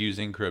like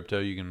using crypto,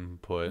 you can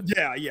put.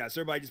 Yeah.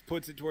 So everybody just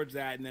puts it towards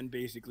that, and then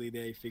basically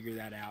they figure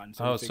that out. And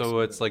so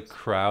so it's like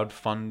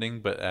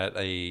crowdfunding, but at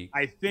a.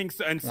 I think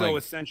so. And so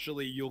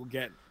essentially, you'll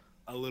get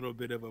a little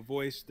bit of a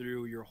voice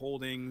through your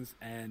holdings,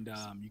 and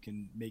you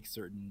can make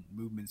certain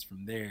movements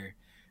from there.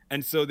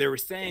 And so they were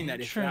saying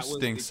that if that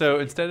was so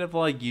instead of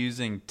like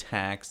using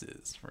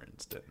taxes, for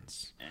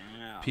instance,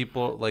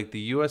 people like the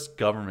U.S.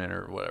 government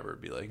or whatever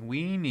would be like,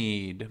 we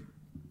need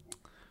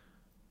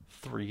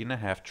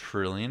 $3.5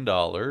 trillion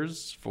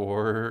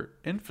for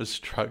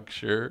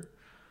infrastructure.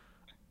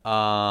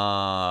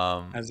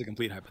 As a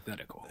complete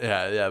hypothetical.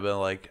 Yeah, but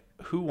like,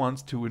 who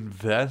wants to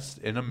invest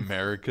in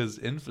America's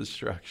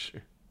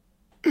infrastructure?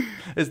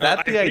 Is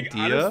that the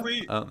idea?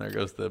 Honestly, oh, there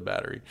goes the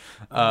battery.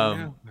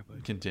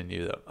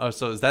 Continue though. Oh,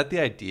 so is that the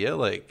idea?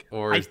 Like,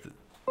 or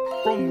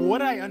from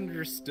what I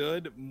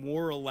understood,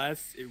 more or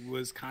less, it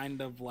was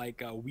kind of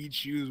like we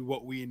choose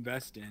what we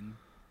invest in,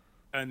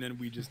 and then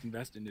we just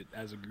invest in it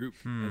as a group,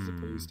 as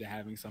opposed to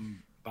having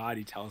some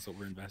body tell us what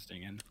we're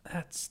investing in.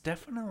 That's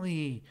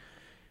definitely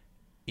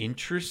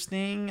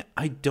interesting.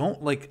 I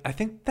don't like. I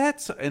think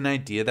that's an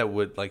idea that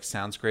would like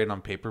sounds great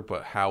on paper,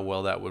 but how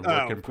well that would work Oh,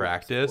 in of course, of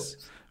practice.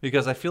 course.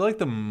 Because I feel like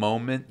the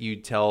moment you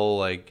tell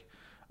like,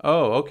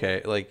 oh,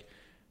 okay, like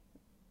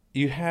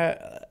you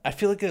have, I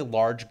feel like a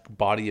large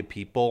body of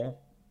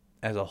people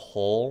as a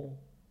whole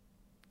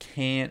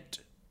can't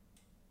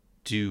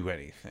do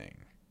anything.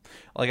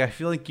 Like I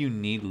feel like you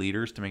need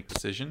leaders to make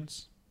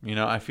decisions.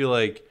 I feel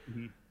like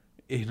Mhm.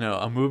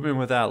 a movement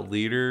without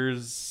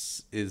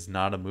leaders is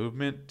not a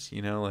movement.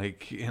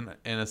 Like in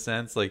a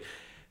sense, like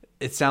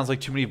it sounds like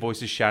too many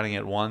voices shouting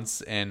at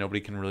once, and nobody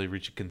can really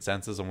reach a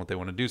consensus on what they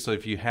want to do. So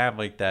if you have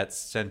like that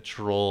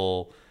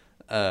central,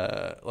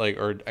 like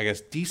or I guess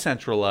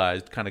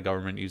decentralized kind of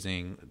government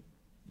using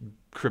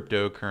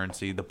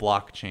cryptocurrency, the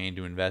blockchain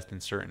to invest in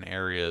certain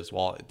areas,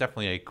 while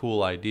definitely a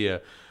cool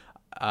idea,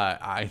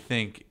 I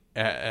think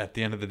at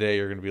the end of the day,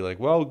 you're going to be like,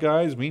 well,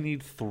 guys, we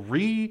need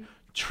 $3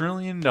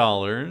 trillion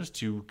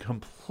to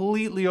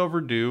completely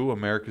overdo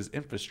America's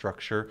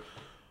infrastructure.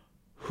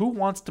 Who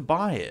wants to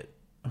buy it?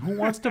 Who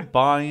wants to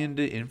buy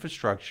into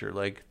infrastructure?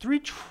 Like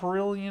 $3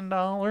 trillion?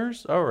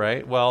 All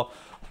right, well,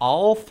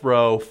 I'll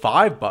throw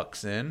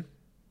 $5 in.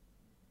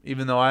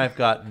 Even though I've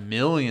got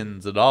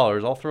millions of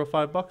dollars, I'll throw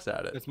 $5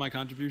 at it. That's my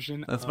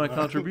contribution. That's my Please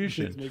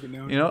contribution. make it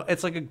known.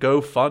 It's like a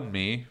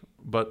GoFundMe,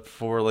 but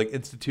for like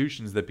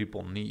institutions that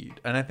people need.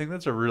 And I think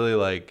that's a really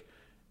like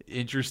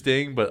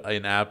interesting, but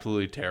an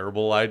absolutely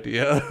terrible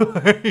idea.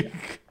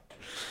 Like,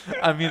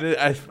 I mean,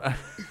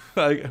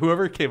 like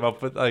whoever came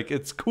up with like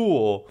it's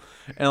cool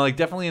and like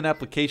definitely an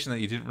application that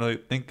you didn't really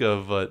think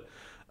of, but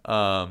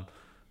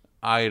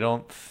I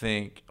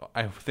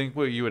think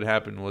what you would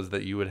happen was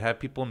that you would have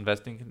people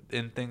investing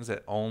in things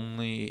that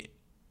only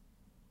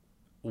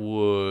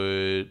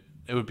it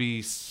would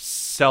be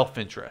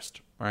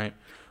self-interest, right?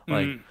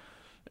 Like, Mhm.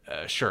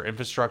 sure,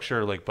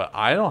 infrastructure, like, but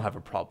I don't have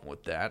a problem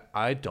with that.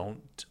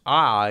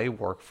 I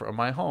work from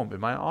my home, in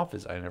my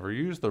office. I never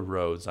use the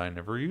roads. I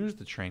never use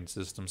the train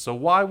system. So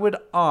why would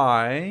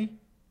I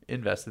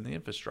invest in the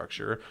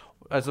infrastructure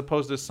as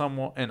opposed to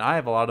someone, and I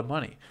have a lot of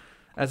money,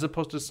 as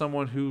opposed to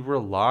someone who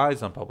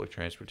relies on public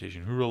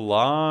transportation, who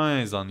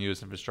relies on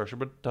U.S. infrastructure,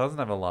 but doesn't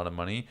have a lot of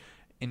money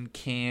and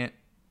can't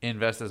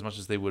invest as much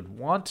as they would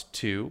want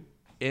to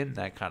in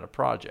that kind of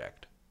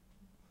project.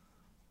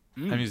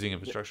 I'm using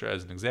infrastructure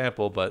as an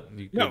example, but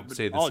you No, could but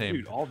say the all, same.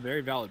 dude, all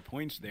very valid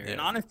points there. Yeah.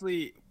 And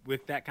honestly,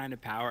 with that kind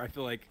of power, I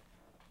feel like.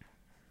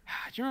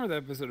 Do you remember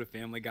the episode of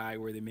Family Guy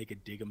where they make a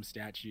Diggum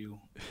statue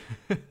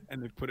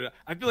and they put it?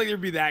 I feel like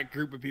there'd be that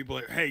group of people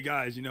like, hey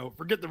guys,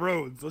 forget the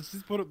roads. Let's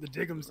just put up the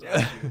Diggum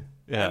statue.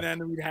 Yeah. And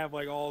then we'd have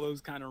like all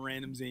those kind of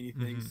random zany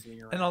things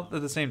sitting around. And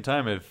at the same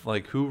time, if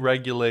like who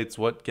regulates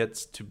what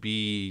gets to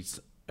be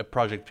a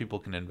project people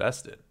can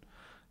invest in,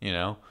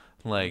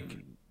 like,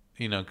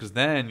 because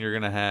then you're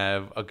gonna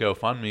have a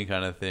GoFundMe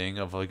kind of thing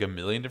of like a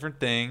million different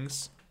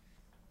things,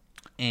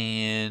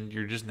 and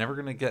you're just never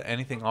gonna get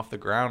anything off the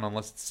ground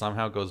unless it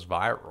somehow goes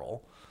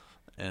viral,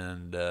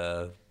 and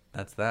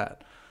that's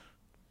that.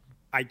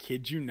 I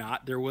kid you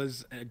not, there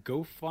was a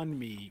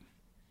GoFundMe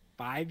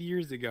 5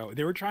 years ago.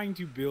 They were trying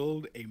to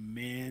build a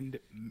man-made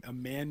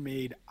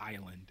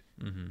island.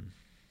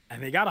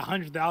 And they got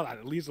 $100,000.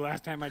 At least the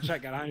last time I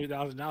checked, got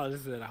 $100,000. I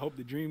said, I hope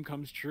the dream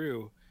comes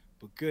true.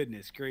 But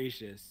goodness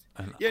gracious,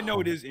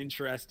 it is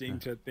interesting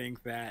to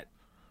think that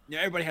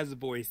everybody has a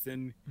voice,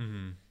 and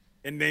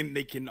then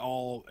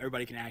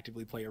everybody can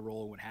actively play a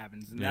role in what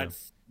happens, and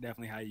that's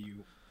definitely how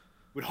you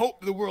would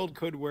hope the world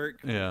could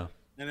work. Yeah.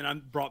 And then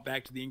I'm brought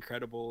back to The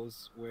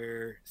Incredibles,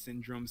 where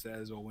Syndrome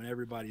says, "Well, when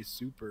everybody's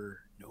super,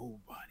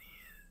 nobody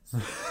is."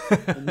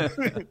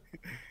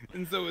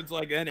 And so it's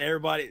like, and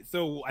everybody.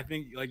 So I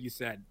think, like you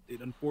said,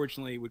 it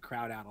unfortunately would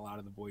crowd out a lot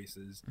of the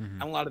voices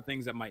and a lot of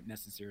things that might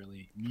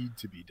necessarily need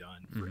to be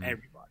done for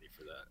everybody,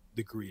 for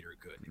the greater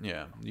good.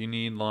 Yeah, you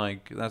need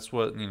that's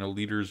what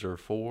leaders are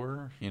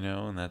for,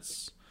 and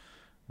that's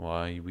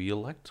why we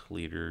elect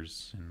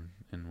leaders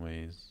in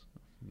ways.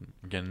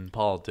 We're getting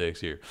politics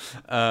here,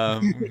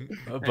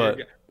 but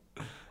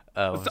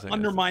let's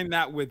undermine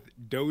that with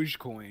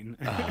Dogecoin.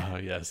 Oh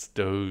yes,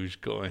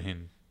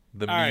 Dogecoin,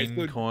 the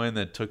meme coin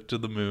that took to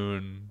the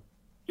moon.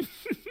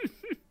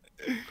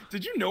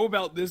 Did you know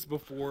about this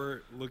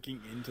before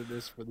looking into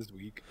this for this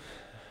week?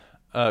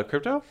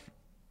 Crypto?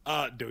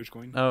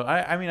 Dogecoin. Oh,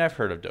 I mean, I've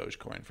heard of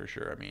Dogecoin for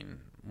sure. I mean,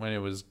 when it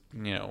was,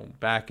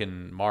 back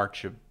in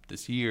March of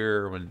this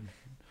year, when,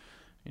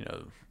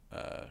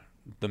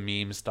 the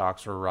meme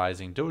stocks were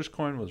rising,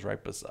 Dogecoin was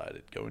right beside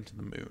it, going to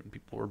the moon.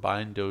 People were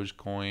buying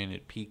Dogecoin.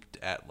 It peaked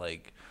at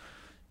like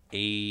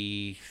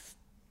 8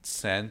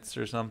 cents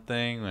or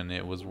something, and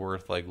it was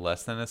worth like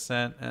less than a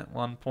cent at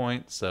one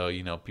point. So,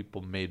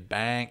 people made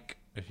bank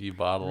if you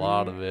bought a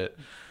lot of it.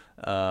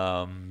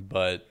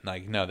 But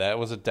like, no, that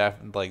was a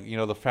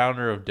the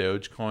founder of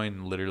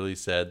Dogecoin literally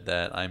said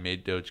that I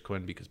made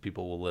Dogecoin because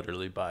people will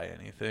literally buy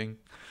anything.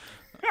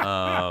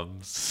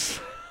 So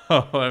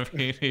I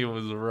mean, he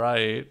was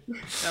right.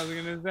 I was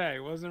gonna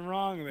say, wasn't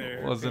wrong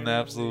there. Wasn't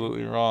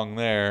absolutely wrong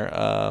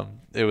there.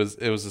 It was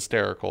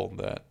hysterical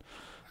that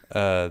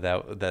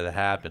that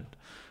happened.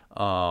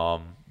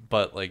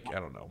 But like I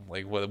don't know,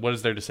 like what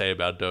is there to say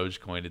about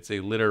Dogecoin? It's a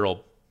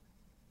literal.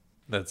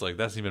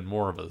 That's even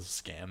more of a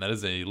scam. That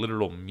is a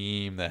literal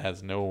meme that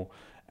has no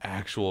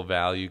actual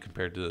value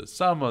compared to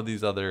some of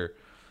these other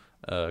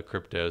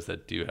cryptos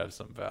that do have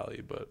some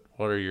value. But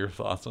what are your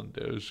thoughts on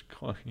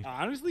Dogecoin?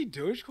 Honestly,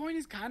 Dogecoin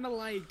is kind of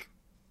like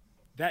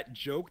that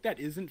joke that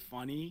isn't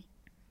funny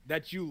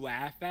that you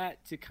laugh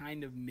at to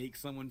kind of make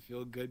someone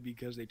feel good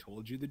because they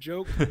told you the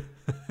joke.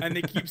 And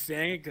they keep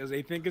saying it because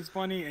they think it's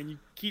funny, and you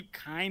keep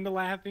kind of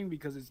laughing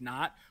because it's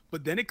not.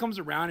 But then it comes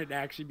around, it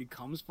actually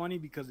becomes funny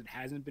because it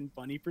hasn't been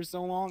funny for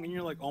so long, and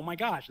you're like, oh my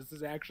gosh, this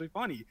is actually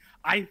funny.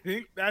 I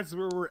think that's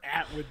where we're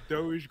at with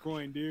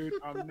Dogecoin, dude.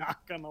 I'm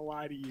not gonna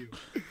lie to you.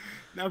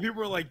 Now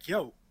people are like,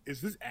 yo,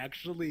 is this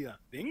actually a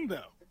thing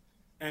though?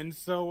 And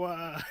so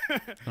I'm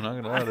not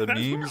gonna lie, the that's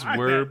where memes I'm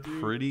were at,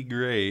 dude. pretty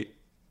great.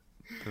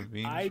 The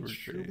memes I were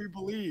truly great.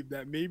 believe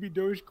that maybe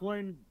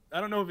Dogecoin. I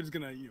don't know if it's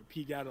gonna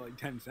peak out at like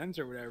 10 cents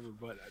or whatever,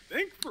 but I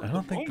think for I the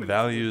don't think the moment it's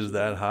value is legit.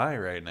 that high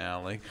right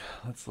now. Like,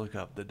 let's look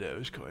up the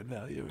Dogecoin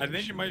I think it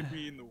valuation. might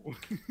be in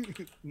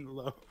the, in the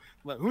low.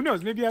 Who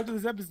knows? Maybe after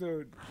this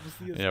episode, we'll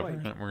see a Yeah,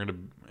 spike. we're gonna.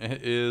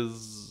 It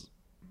is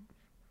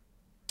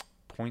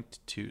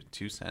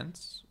 0.22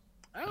 cents.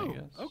 I Oh,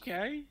 guess.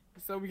 okay.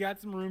 So we got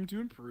some room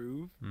to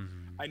improve.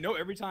 Mm-hmm. I know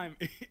every time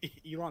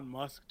Elon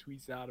Musk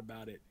tweets out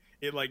about it,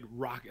 it like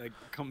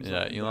comes Yeah,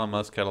 up. And Elon down.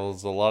 Musk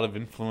has a lot of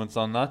influence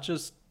on not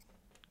just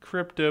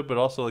crypto, but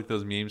also like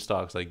those meme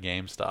stocks like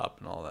GameStop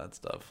and all that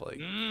stuff. Like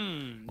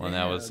when that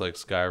Yeah, was like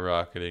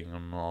skyrocketing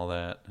and all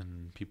that,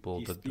 and people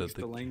he speaks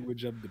the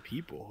language of the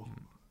people.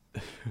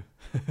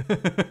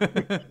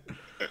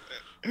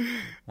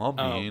 while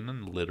being a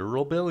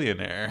literal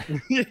billionaire,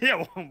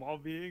 Yeah, while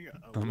being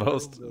a the literal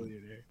most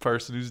billionaire.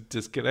 person who's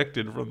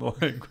disconnected from the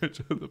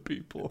language of the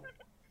people.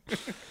 He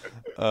said,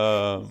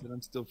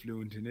 I'm still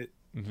fluent in it.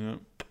 Yeah.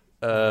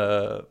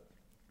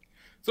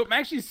 So I'm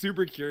actually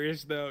super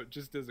curious, though,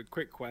 just as a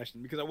quick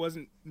question, because I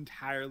wasn't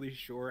entirely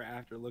sure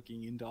after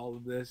looking into all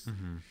of this.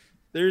 Mm-hmm.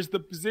 There's the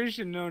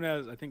position known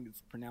as, I think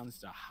it's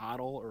pronounced a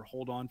hodl or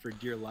hold on for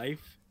dear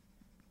life.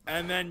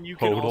 And then you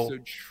can Hodl. also,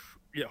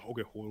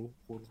 hodl,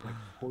 like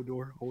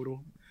hodor.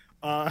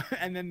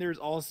 And then there's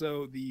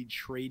also the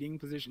trading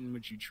position in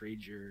which you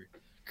trade your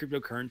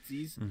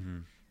cryptocurrencies. Mm-hmm.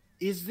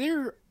 Is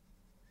there,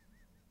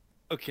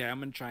 okay, I'm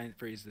going to try and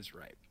phrase this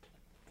right.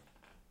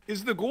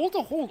 Is the goal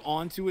to hold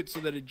on to it so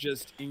that it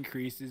just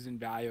increases in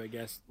value, I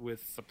guess,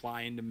 with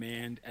supply and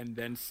demand and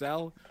then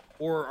sell?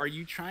 Or are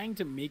you trying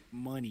to make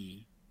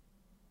money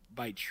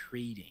by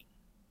trading?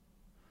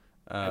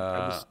 I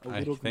was a I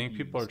little think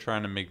people are confused.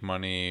 trying to make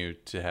money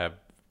to have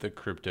the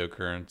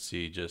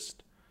cryptocurrency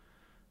just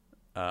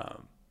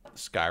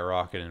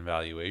skyrocket in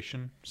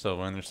valuation. So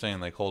when they're saying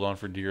like hold on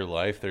for dear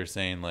life, they're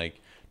saying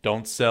like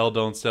don't sell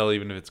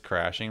even if it's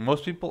crashing.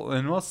 Most people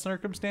in most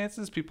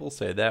circumstances, people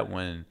say that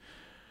when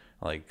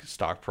like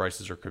stock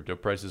prices or crypto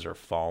prices are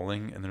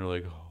falling, and they're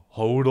like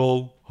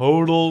hodl,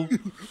 hodl,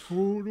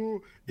 Hold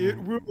on, it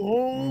will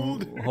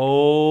hold.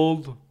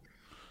 hold.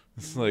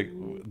 It's like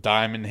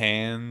diamond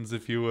hands,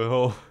 if you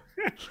will.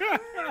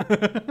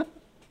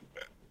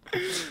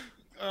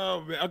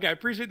 Oh man. Okay, I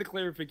appreciate the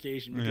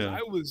clarification because Yeah.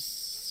 I was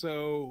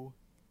so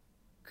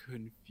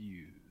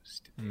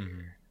confused there.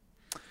 Mhm.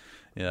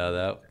 Yeah,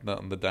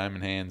 that the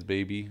diamond hands,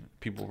 baby.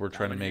 People were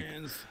trying to Diamond make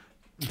hands.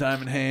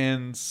 diamond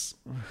hands.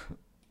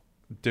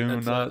 Do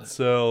That's not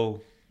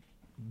sell.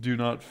 Do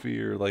not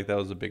fear. Like that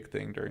was a big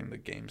thing during the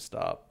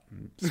GameStop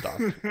stock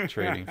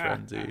trading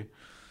frenzy.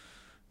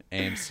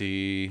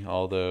 AMC,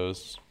 all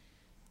those.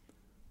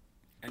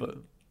 And But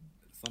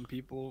some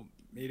people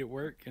made it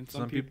work, and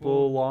some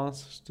people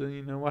lost,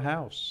 a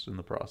house in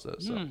the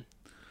process. So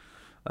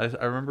I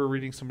remember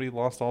reading somebody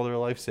lost all their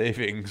life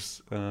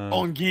savings.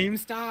 On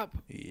GameStop.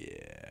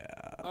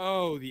 Yeah.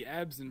 Oh, the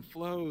ebbs and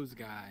flows,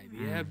 guy.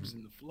 The ebbs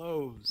and the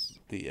flows.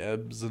 The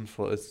ebbs and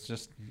flows. It's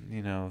just,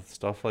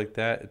 stuff like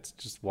that. It's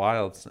just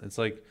wild. It's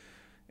like,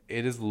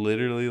 it is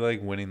literally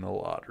like winning the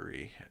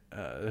lottery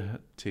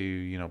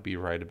to, be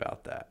right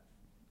about that.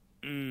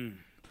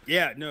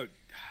 Yeah, no.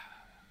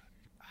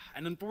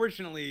 And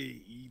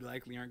unfortunately, you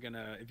likely aren't going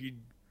to, if you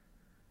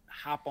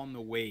hop on the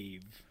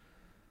wave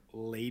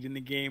late in the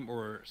game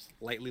or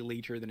slightly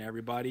later than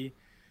everybody,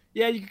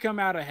 yeah, you can come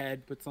out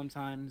ahead, but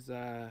sometimes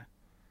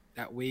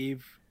that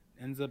wave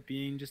ends up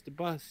being just a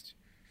bust.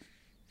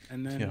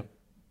 And then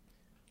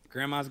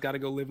grandma's got to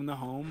go live in the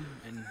home,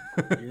 and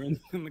you're in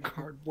the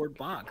cardboard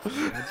box.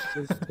 That's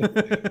just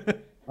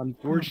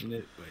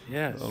unfortunate, but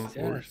yes.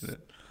 Unfortunate.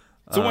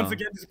 Yes. So once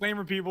again,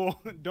 disclaimer,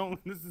 people,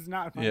 this is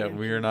not financial. Yeah,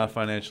 we are not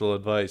financial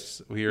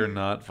advice. We are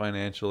not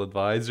financial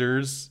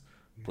advisors.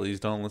 Please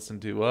don't listen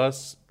to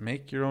us.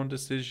 Make your own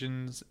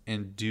decisions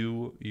and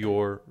do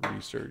your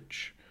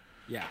research.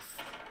 Yes.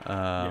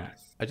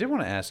 Yes. I did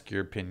want to ask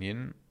your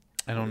opinion.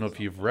 I don't know if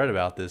you've read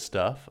about this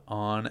stuff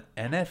on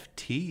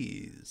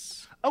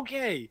NFTs.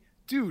 Okay,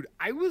 dude,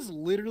 I was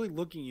literally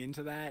looking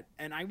into that,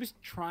 and I was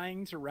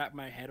trying to wrap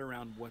my head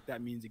around what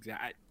that means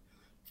exactly.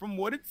 From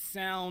what it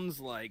sounds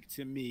like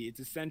to me, it's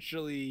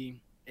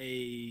essentially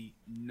a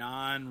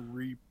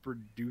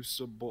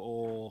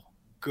non-reproducible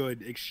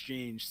good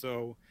exchange.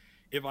 So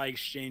if I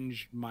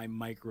exchange my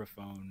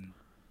microphone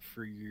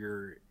for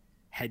your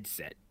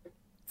headset,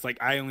 it's like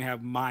I only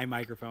have my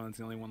microphone. It's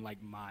the only one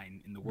like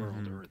mine in the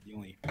world, or the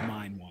only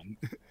mine one.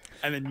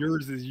 And then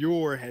yours is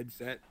your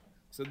headset.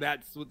 So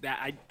that's what that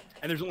I.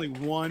 And there's only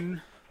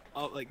one.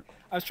 Like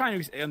I was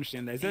trying to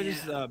understand that. Is that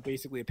just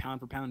basically a pound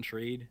for pound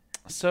trade?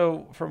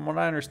 So from what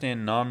I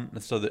understand, the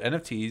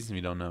NFTs, if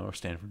you don't know,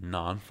 stand for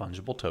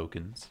non-fungible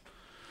tokens.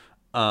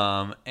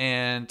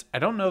 And I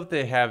don't know if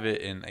they have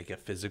it in like a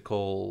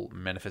physical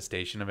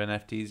manifestation of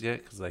NFTs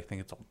yet, because I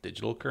think it's all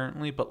digital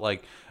currently. But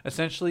like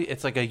essentially,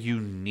 it's like a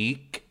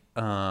unique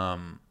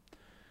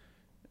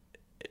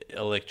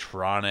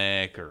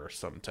electronic or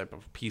some type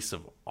of piece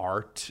of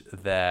art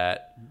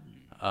that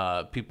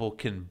people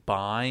can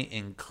buy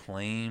and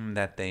claim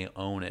that they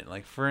own it.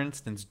 Like for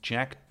instance,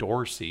 Jack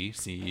Dorsey,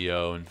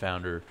 CEO and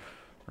founder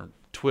of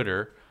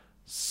Twitter,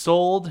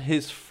 sold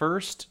his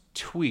first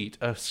tweet,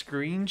 a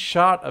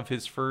screenshot of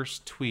his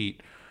first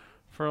tweet,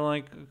 for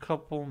like a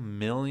couple $1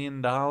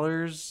 million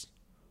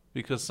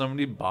because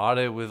somebody bought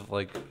it with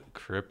like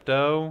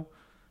crypto.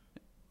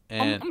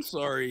 And I'm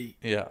sorry.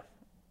 Yeah.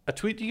 A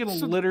tweet you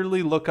can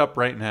literally look up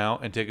right now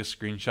and take a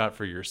screenshot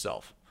for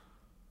yourself.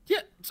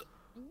 Yeah.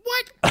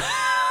 What?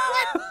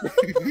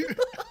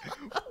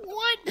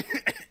 What?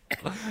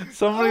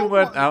 Somebody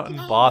went out and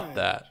bought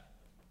that.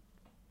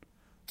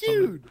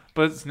 Dude.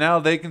 But now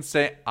they can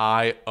say,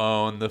 I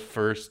own the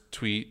first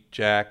tweet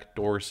Jack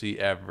Dorsey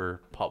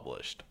ever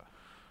published.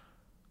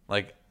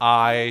 Like,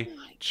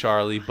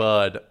 Charlie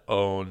Budd,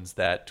 owns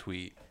that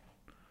tweet.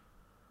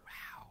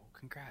 Wow.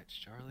 Congrats,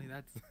 Charlie.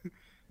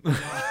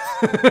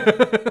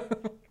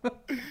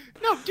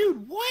 No,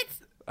 dude, what?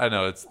 I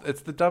know,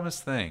 it's the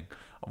dumbest thing.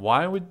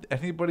 Why would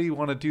anybody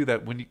want to do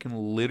that when you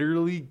can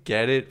literally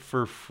get it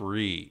for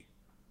free?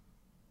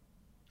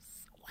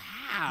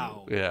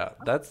 Wow. Yeah,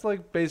 that's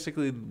like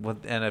basically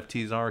what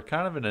NFTs are,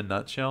 kind of in a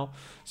nutshell.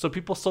 So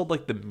people sold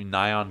like the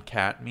Nyan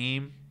Cat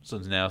meme. So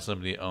now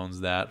somebody owns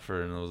that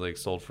and it was like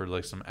sold for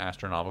like some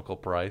astronomical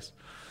price.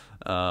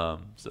 So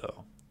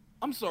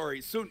I'm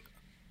sorry. So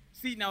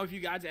see, now if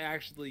you guys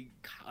actually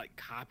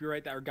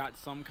copyright that or got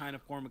some kind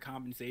of form of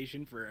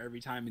compensation for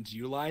every time it's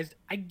utilized,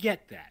 I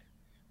get that.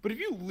 But if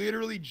you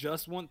literally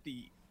just want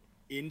the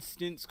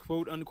instance,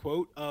 quote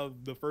unquote,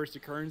 of the first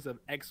occurrence of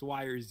X,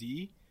 Y, or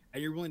Z,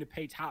 and you're willing to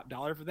pay top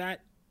dollar for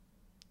that,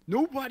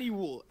 nobody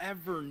will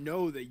ever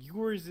know that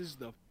yours is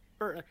the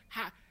first.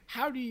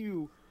 How do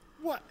you,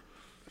 what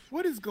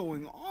is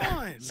going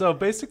on? So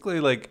basically,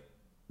 like,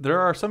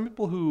 there are some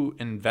people who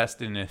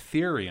invest in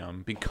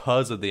Ethereum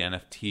because of the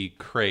NFT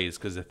craze,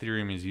 because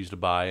Ethereum is used to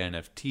buy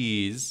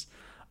NFTs.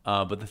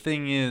 But the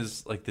thing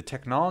is, like, the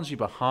technology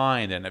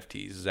behind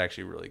NFTs is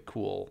actually really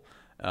cool,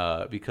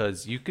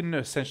 because you can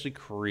essentially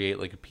create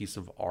like a piece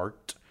of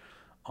art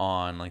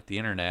on like the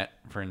internet.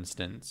 For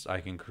instance,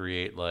 I can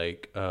create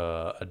like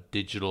a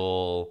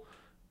digital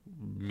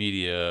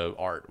media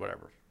art,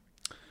 whatever,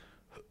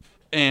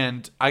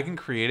 and I can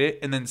create it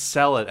and then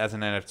sell it as an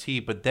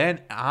NFT. But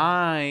then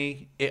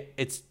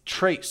it's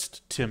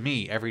traced to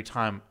me every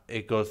time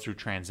it goes through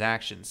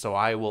transactions, so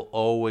I will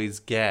always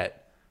get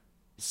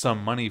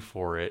some money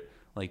for it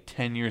like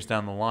 10 years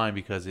down the line,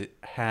 because it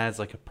has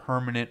like a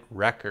permanent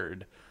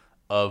record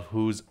of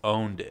who's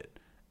owned it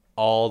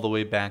all the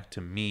way back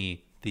to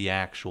me, the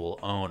actual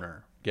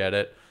owner. Get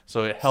it?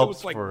 So it helps,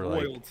 it's like for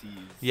royalties.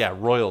 like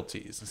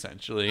royalties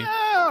essentially.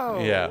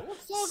 Oh, Yeah.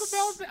 let's talk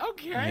about that.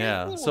 Okay.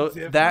 Yeah. So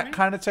that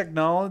kind of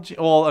technology,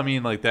 well, I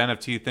mean, like the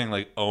NFT thing,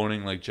 like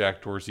owning like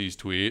Jack Dorsey's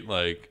tweet,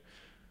 like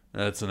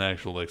that's an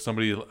actual, like,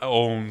 somebody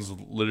owns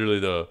literally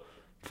the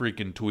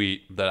freaking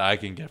tweet that I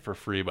can get for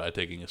free by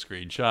taking a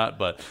screenshot.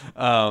 But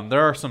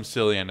there are some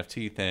silly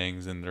NFT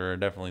things, and there are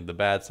definitely the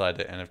bad side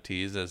to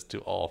NFTs, as to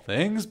all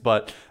things.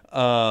 But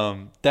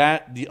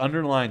that the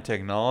underlying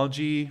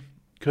technology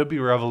could be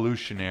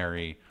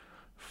revolutionary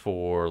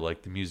for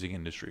like the music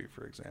industry,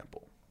 for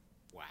example.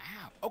 Wow.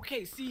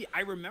 Okay, see,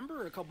 I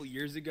remember a couple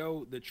years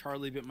ago, the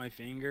Charlie Bit My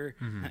Finger.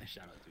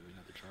 Shout out to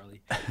another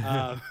Charlie.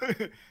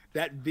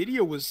 That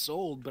video was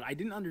sold, but I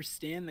didn't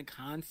understand the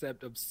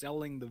concept of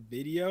selling the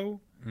video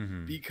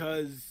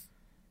because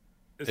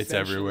it's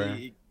everywhere.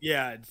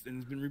 Yeah, it's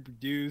been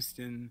reproduced,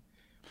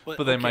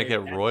 but they might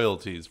get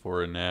royalties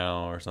for it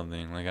now or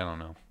something. Like, I don't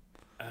know.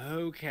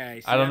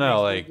 Okay, so I don't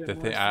know. Like the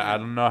thing, I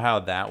don't know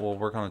how that will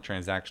work on the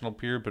transactional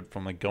period, but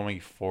from like going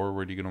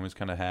forward, you can always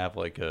kind of have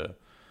like an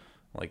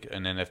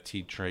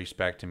NFT trace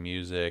back to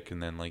music,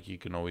 and then like you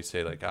can always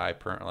say like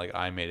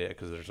I made it,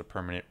 because there's a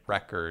permanent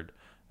record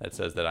that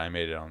says that I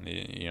made it on the,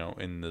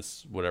 in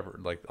this whatever,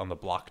 like on the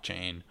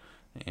blockchain,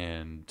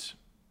 and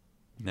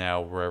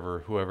now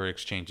whoever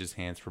exchanges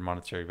hands for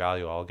monetary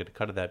value, I'll get a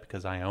cut of that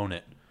because I own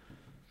it.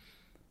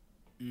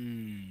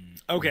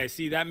 Okay,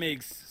 see, that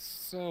makes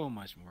so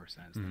much more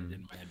sense than it did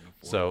in my head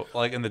before. So,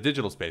 like in the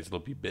digital space, it'll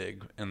be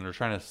big, and they're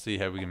trying to see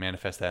how we can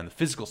manifest that in the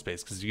physical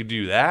space, because you can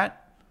do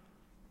that.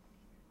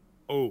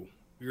 Oh,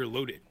 you're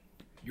loaded.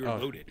 you're Oh,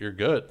 loaded. you're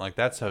good. Like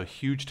that's a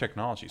huge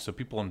technology. So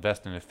people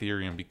invest in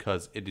Ethereum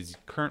because it is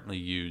currently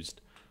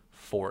used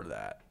for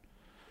that.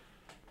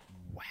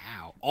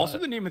 Wow. Also,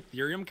 But the name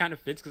Ethereum kind of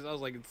fits because I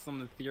was like, it's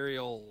some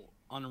ethereal,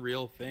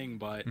 unreal thing.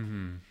 But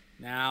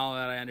now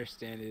that I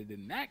understand it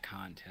in that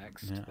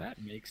context, yeah.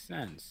 that makes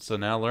sense. So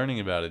now learning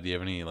about it, do you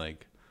have any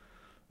like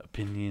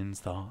opinions,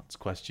 thoughts,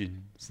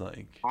 questions?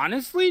 Like,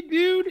 Honestly,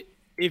 dude,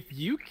 if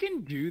you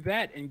can do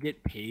that and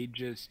get paid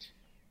just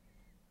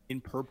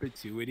in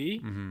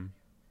perpetuity,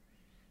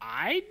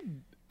 I,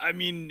 I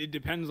mean, it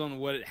depends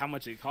on how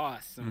much it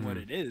costs and what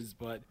it is,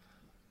 but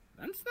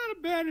that's not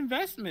a bad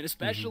investment,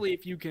 especially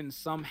if you can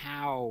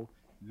somehow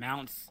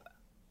mount.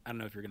 I don't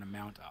know if you're going to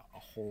mount a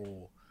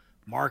whole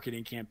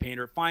marketing campaign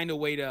or find a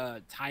way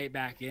to tie it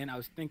back in. I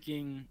was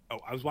thinking,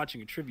 I was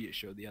watching a trivia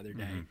show the other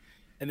day,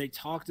 and they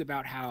talked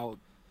about how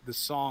the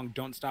song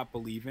 "Don't Stop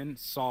Believin'"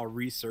 saw a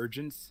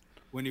resurgence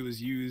when it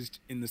was used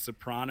in The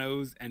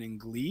Sopranos and in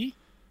Glee.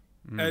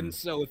 And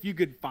so, if you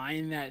could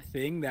find that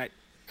thing that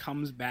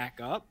comes back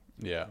up,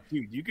 yeah,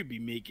 dude, you could be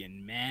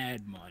making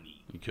mad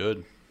money. you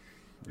could.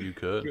 You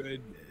could.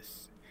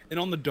 Goodness. And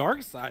on the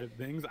dark side of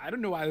things, I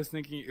don't know why I was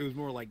thinking it was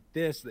more like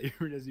this that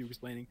as you were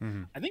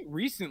explaining. I think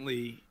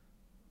recently,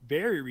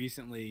 very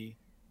recently,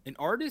 an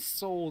artist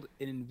sold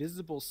an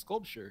invisible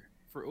sculpture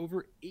for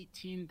over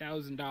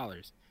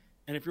 $18,000.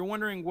 And if you're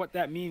wondering what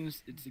that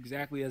means, it's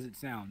exactly as it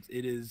sounds.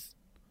 It is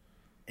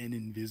an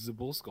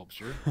invisible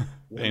sculpture.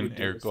 In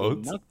air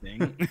quotes.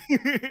 Nothing.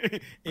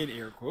 In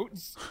air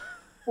quotes.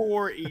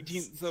 For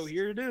 18. So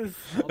here it is.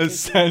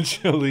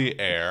 Essentially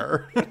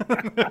air.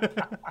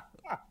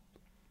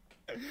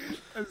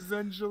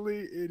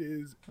 Essentially, it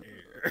is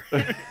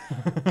air.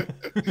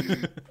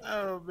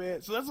 Oh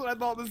man! So that's what I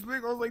thought. This thing, I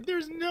was like,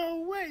 "There's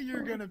no way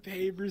you're gonna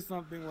pay for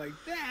something like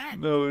that."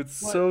 No,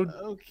 it's But, so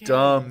okay.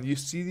 dumb. You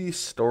see these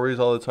stories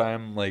all the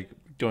time, like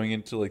going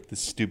into like the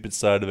stupid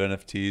side of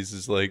NFTs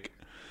is like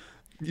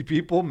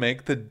people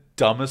make the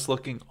dumbest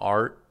looking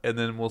art and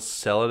then will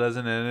sell it as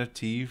an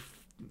NFT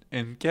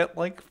and get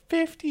like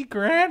 50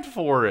 grand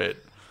for it.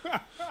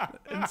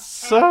 It's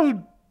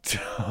so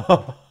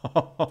dumb.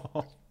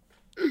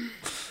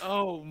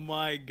 Oh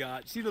my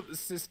god! See the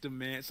system,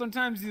 man.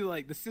 Sometimes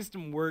the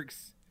system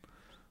works.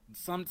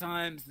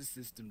 Sometimes the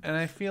system doesn't.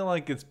 And I feel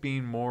like it's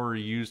being more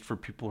used for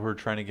people who are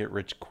trying to get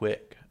rich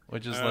quick,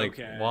 which is like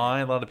Okay. why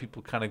a lot of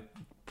people kind of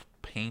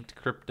paint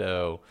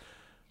crypto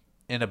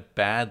in a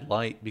bad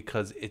light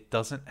because it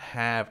doesn't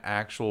have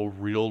actual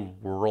real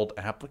world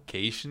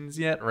applications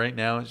yet. Right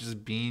now, it's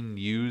just being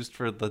used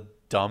for the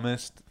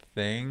dumbest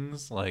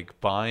things, like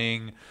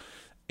buying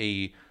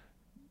an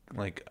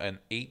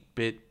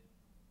 8-bit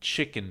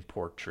chicken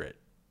portrait.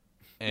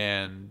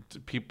 And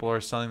people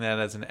are selling that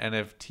as an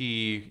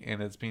NFT,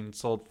 and it's being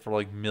sold for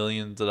like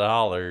millions of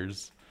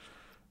dollars.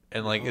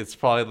 And like it's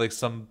probably like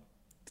some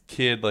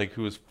kid like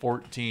who was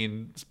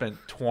 14 spent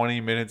 20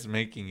 minutes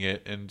making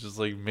it and just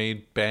like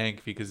made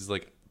bank because he's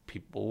like,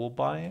 people will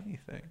buy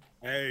anything.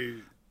 Hey,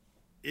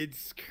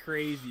 it's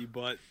crazy,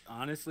 but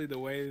honestly, the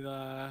way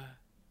the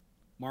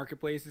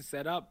marketplace is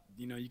set up,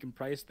 you can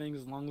price things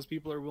as long as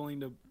people are willing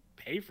to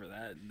pay for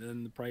that, and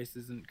then the price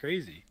isn't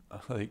crazy.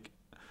 Like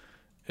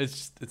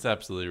it's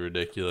absolutely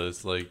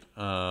ridiculous. Like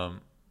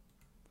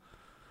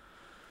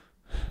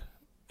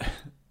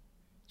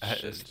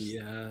It's just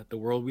the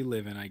world we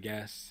live in, I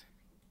guess.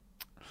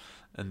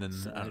 And then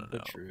Sad, I don't know.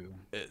 but true.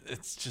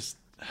 It's just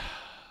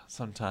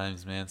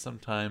sometimes, man.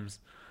 Sometimes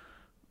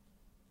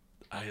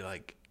I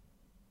like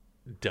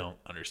don't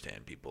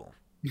understand people.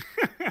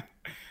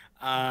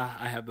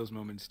 I have those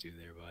moments too,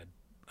 there,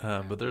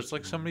 bud. But there's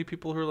like so many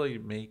people who are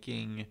like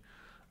making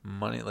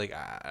money. Like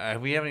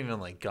we haven't even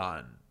like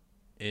gotten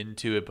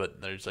into it,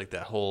 but there's like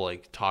that whole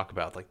like talk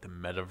about like the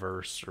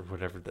metaverse or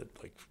whatever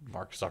that like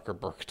Mark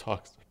Zuckerberg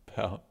talks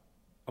about.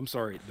 I'm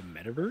sorry, the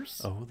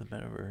metaverse? Oh, the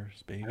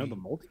metaverse, baby. I know the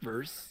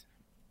multiverse,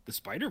 the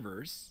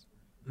Spider-Verse.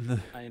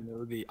 I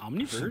know the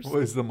Omniverse.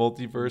 What is the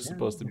multiverse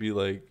supposed to be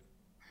like?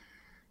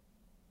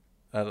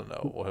 I don't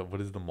know. What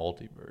is the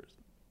multiverse?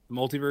 The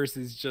multiverse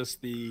is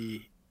just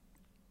the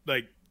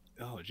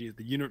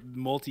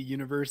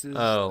multi-universes.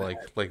 Oh,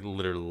 like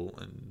literal.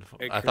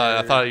 I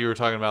thought you were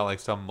talking about like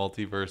some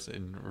multiverse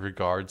in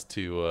regards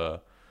to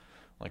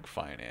like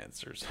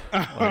finance or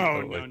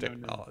no,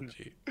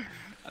 technology. No.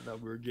 I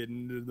thought we were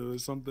getting into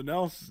something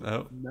else.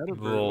 No,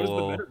 Metaverse. What is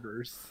the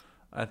metaverse?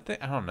 I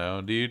don't know,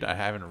 dude. I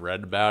haven't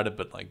read about it,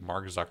 but like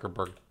Mark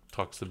Zuckerberg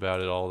talks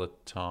about it all the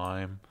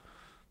time.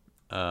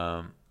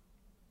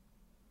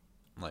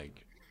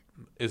 Like,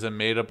 is it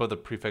made up of the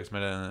prefix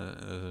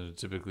meta,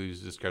 typically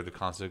used to describe the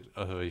concept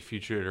of a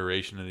future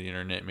iteration of the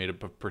internet made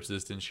up of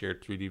persistent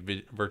shared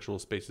 3D virtual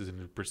spaces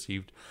in a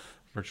perceived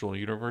virtual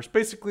universe.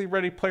 Basically,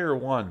 Ready Player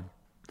One.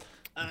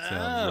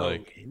 Sounds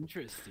like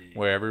interesting.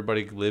 Where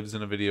everybody lives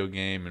in a video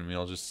game and we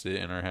all just sit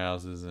in our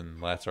houses and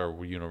that's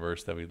our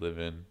universe that we live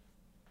in.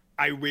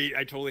 I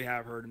totally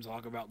have heard him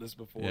talk about this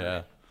before.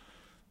 Yeah.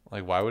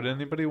 Like, why would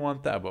anybody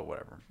want that? But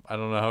whatever. I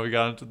don't know how we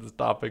got into this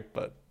topic,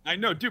 but I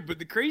know, dude, but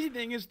the crazy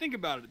thing is, think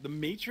about it. The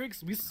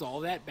Matrix, we saw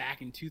that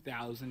back in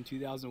 2000,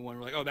 2001.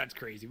 We're like, oh, that's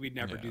crazy. We'd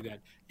never do Yeah. that.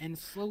 And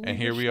slowly And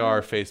but here we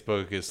are. surely,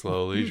 Facebook is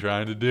slowly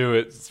trying to do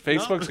it. no,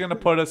 Facebook's gonna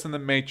put us in the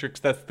matrix.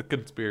 That's the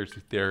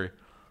conspiracy theory.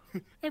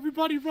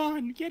 everybody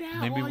run, get out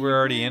Maybe while we're you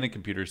already in a can.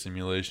 computer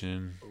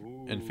simulation,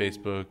 and Ooh.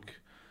 Facebook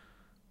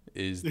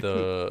is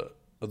the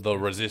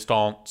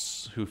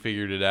resistance who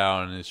figured it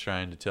out and is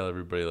trying to tell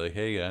everybody like,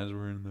 "Hey guys,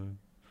 we're in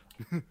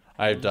the."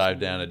 I We're in the dived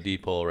down a simulation.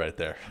 deep hole right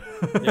there.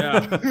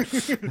 Yeah.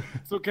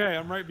 It's okay.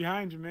 I'm right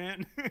behind you,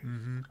 man.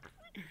 Hmm.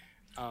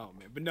 Oh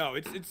man, but no,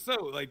 it's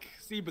so like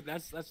see, but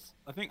that's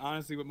I think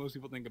honestly what most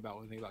people think about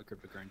when they think about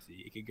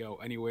cryptocurrency. It could go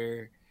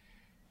anywhere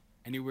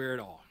at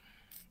all.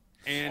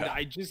 And Yeah.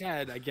 I just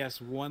had, I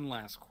guess, one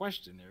last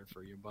question there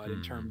for you, bud, in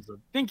Hmm. terms of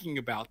thinking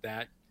about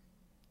that,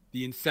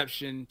 the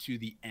inception to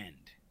the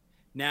end.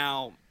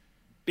 Now,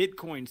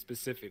 Bitcoin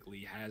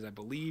specifically has, I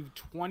believe,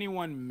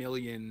 21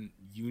 million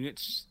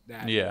units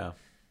that Yeah.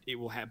 it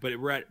will have, but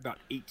we're at about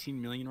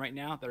 18 million right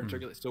now that are Mm.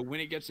 circulating. So when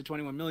it gets to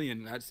 21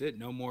 million, that's it.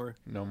 No more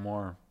No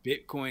more.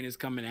 Bitcoin is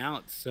coming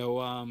out. So,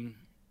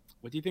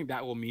 what do you think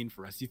that will mean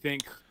for us? Do you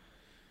think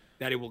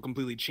that it will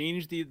completely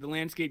change the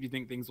landscape? Do you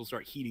think things will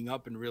start heating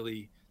up and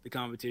really the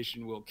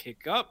competition will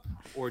kick up?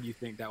 Or do you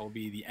think that will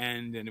be the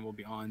end and it will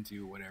be on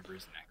to whatever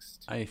is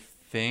next? I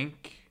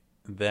think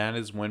that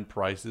is when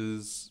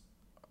prices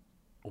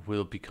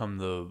will become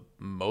the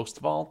most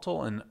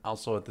volatile and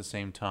also at the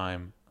same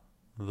time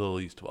the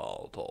least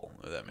volatile,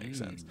 if that makes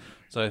sense. Mm.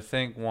 So I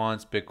think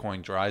once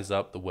Bitcoin dries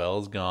up, the well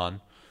is gone.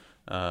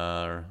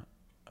 Uh,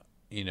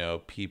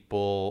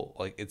 people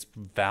like its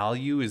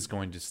value is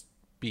going to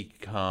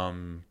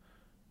become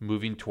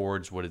moving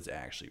towards what it's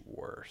actually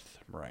worth,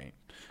 right?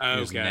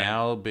 Because Okay.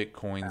 now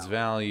Bitcoin's Valid.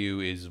 value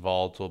is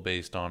volatile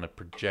based on a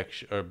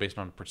projection or based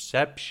on a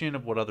perception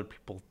of what other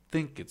people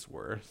think it's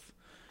worth,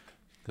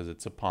 because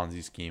it's a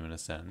Ponzi scheme in a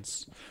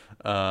sense.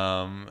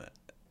 Um,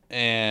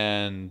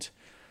 and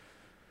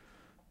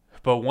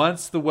but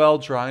once the well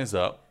dries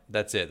up,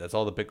 that's it. That's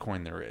all the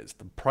Bitcoin there is.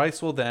 The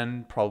price will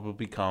then probably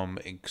become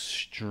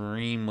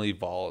extremely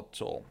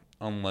volatile,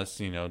 unless,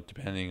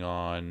 depending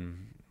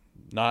on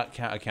not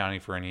accounting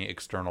for any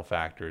external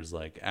factors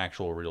like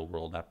actual real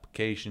world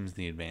applications,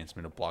 the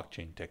advancement of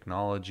blockchain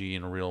technology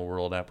and real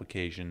world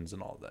applications,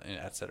 and all that,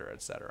 et cetera,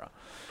 et cetera.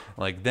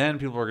 Like then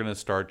people are going to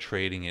start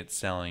trading it,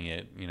 selling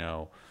it,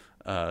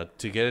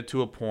 to get it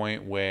to a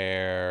point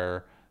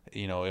where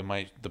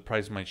the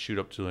price might shoot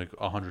up to like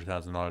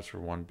 $100,000 for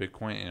one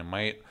Bitcoin, and it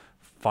might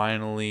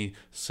finally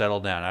settle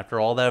down after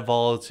all that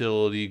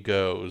volatility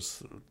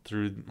goes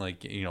through, like,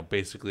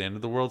 basically end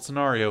of the world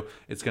scenario.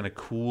 It's going to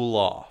cool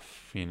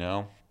off,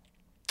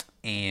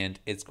 and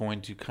it's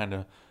going to kind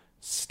of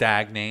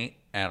stagnate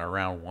at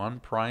around one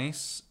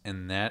price,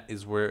 and that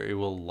is where it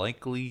will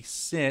likely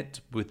sit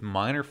with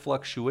minor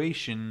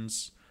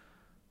fluctuations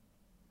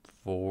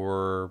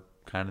for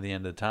kind of the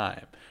end of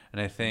time. And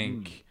I Mm.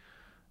 think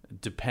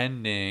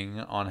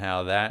depending on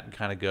how that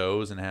kind of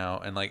goes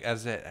and like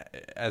as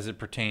it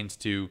pertains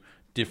to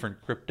different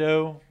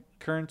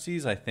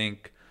cryptocurrencies, I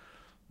think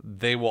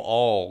they will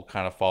all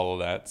kind of follow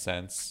that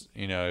sense.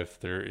 If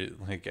they're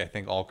like, I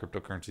think all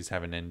cryptocurrencies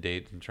have an end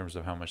date in terms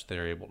of how much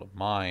they're able to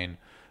mine.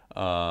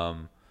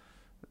 Um,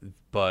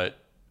 but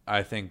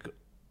I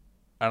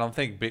don't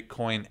think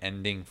Bitcoin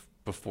ending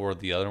before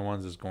the other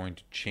ones is going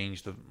to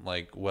change the,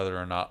 like, whether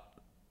or not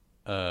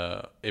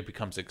it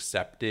becomes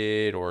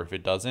accepted, or if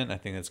it doesn't. I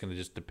think that's going to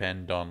just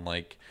depend on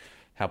like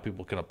how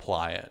people can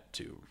apply it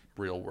to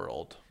real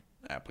world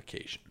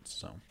applications.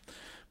 So,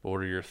 but what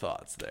are your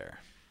thoughts there?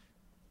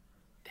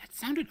 That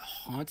sounded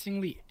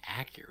hauntingly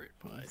accurate,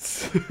 bud.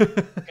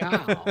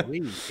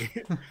 Golly.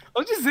 I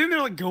was just sitting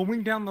there like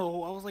going down the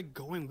whole, I was like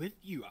going with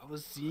you. I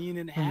was seeing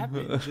it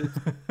happen. Just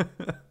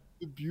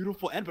the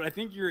beautiful end. But I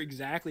think you're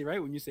exactly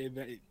right when you say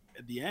that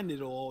at the end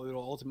it'll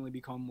ultimately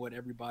become what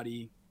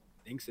everybody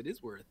thinks it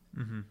is worth.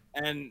 Hmm.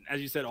 And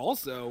as you said,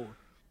 also,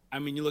 I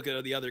mean, you look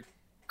at the other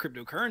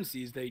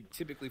cryptocurrencies; they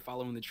typically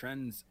follow in the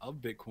trends of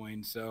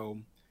Bitcoin. So,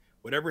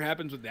 whatever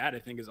happens with that, I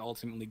think, is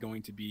ultimately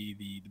going to be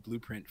the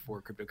blueprint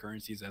for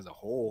cryptocurrencies as a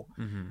whole.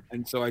 Hmm.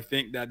 And so, I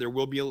think that there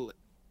will be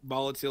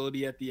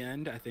volatility at the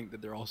end. I think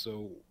that there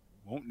also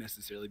won't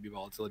necessarily be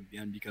volatility at the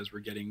end because we're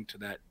getting to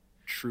that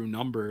true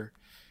number.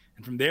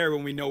 And from there,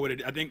 when we know what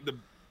it, I think the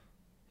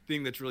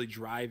thing that's really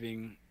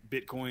driving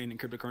Bitcoin and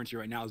cryptocurrency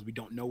right now is we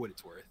don't know what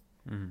it's worth.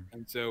 Hmm.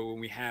 And so when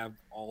we have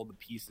all the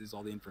pieces,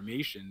 all the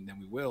information, then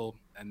we will,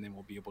 and then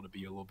we'll be able to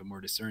be a little bit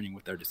more discerning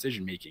with our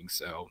decision making.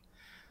 So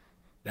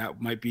that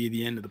might be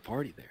the end of the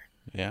party there.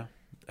 Yeah.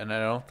 And I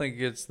don't think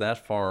it's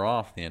that far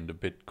off the end of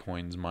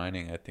Bitcoin's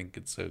mining. I think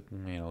it's a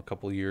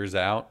couple of years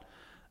out.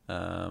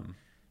 Um,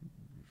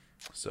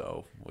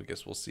 so I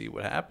guess we'll see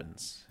what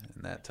happens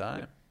in that Yeah.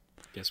 time.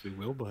 Guess we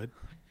will, bud.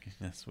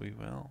 Yes, we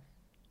will.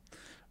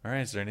 All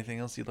right. Is there anything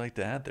else you'd like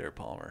to add there,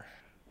 Palmer?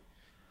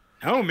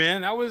 No,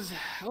 man, that was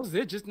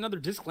it. Just another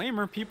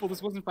disclaimer, people.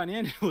 This wasn't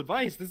financial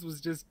advice. This was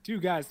just two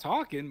guys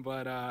talking.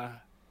 But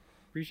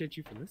appreciate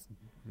you for listening.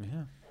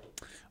 Yeah.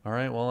 All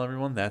right, well,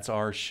 everyone, that's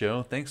our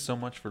show. Thanks so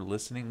much for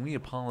listening. We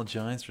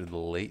apologize for the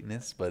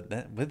lateness, but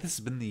this has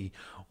been the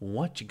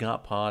What You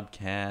Got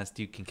podcast.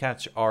 You can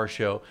catch our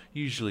show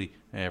usually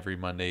every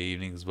Monday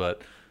evenings,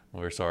 but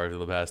we're sorry for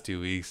the past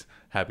 2 weeks.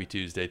 Happy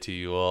Tuesday to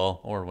you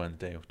all, or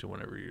Wednesday to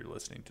whenever you're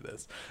listening to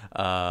this.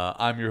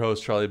 I'm your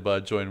host, Charlie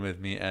Budd. Joined with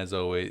me, as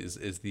always,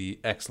 is the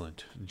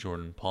excellent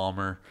Jordan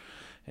Palmer.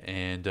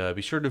 And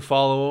be sure to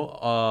follow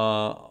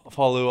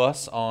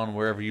us on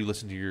wherever you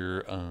listen to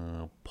your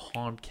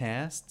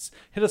podcasts.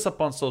 Hit us up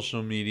on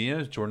social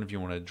media, Jordan, if you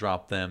want to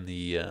drop them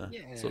the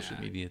social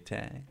media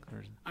tag.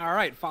 All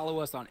right, follow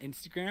us on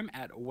Instagram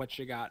at What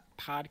You Got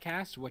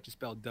Podcast, which is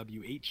spelled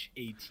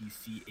WHATCHA,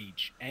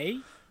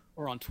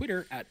 or on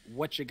Twitter at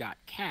What You Got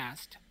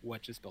Cast,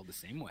 which is spelled the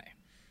same way.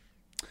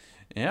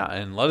 Yeah,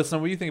 and let us know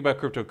what you think about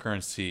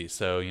cryptocurrency.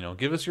 So,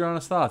 give us your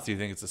honest thoughts. Do you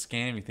think it's a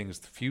scam? You think it's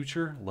the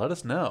future? Let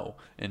us know.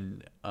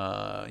 And,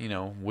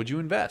 would you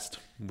invest?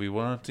 We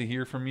want to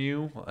hear from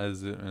you.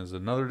 As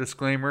another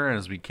disclaimer,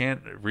 as we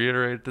can't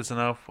reiterate this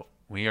enough,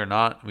 we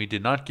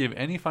did not give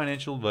any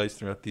financial advice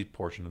throughout the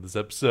portion of this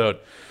episode.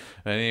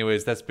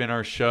 Anyways, that's been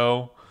our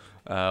show.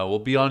 We'll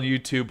be on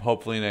YouTube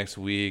hopefully next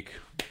week.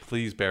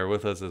 Please bear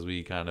with us as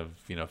we kind of,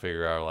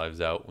 figure our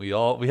lives out. We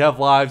have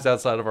lives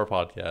outside of our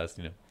podcast,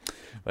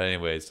 But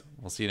anyways,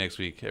 we'll see you next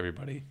week,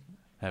 everybody.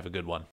 Have a good one.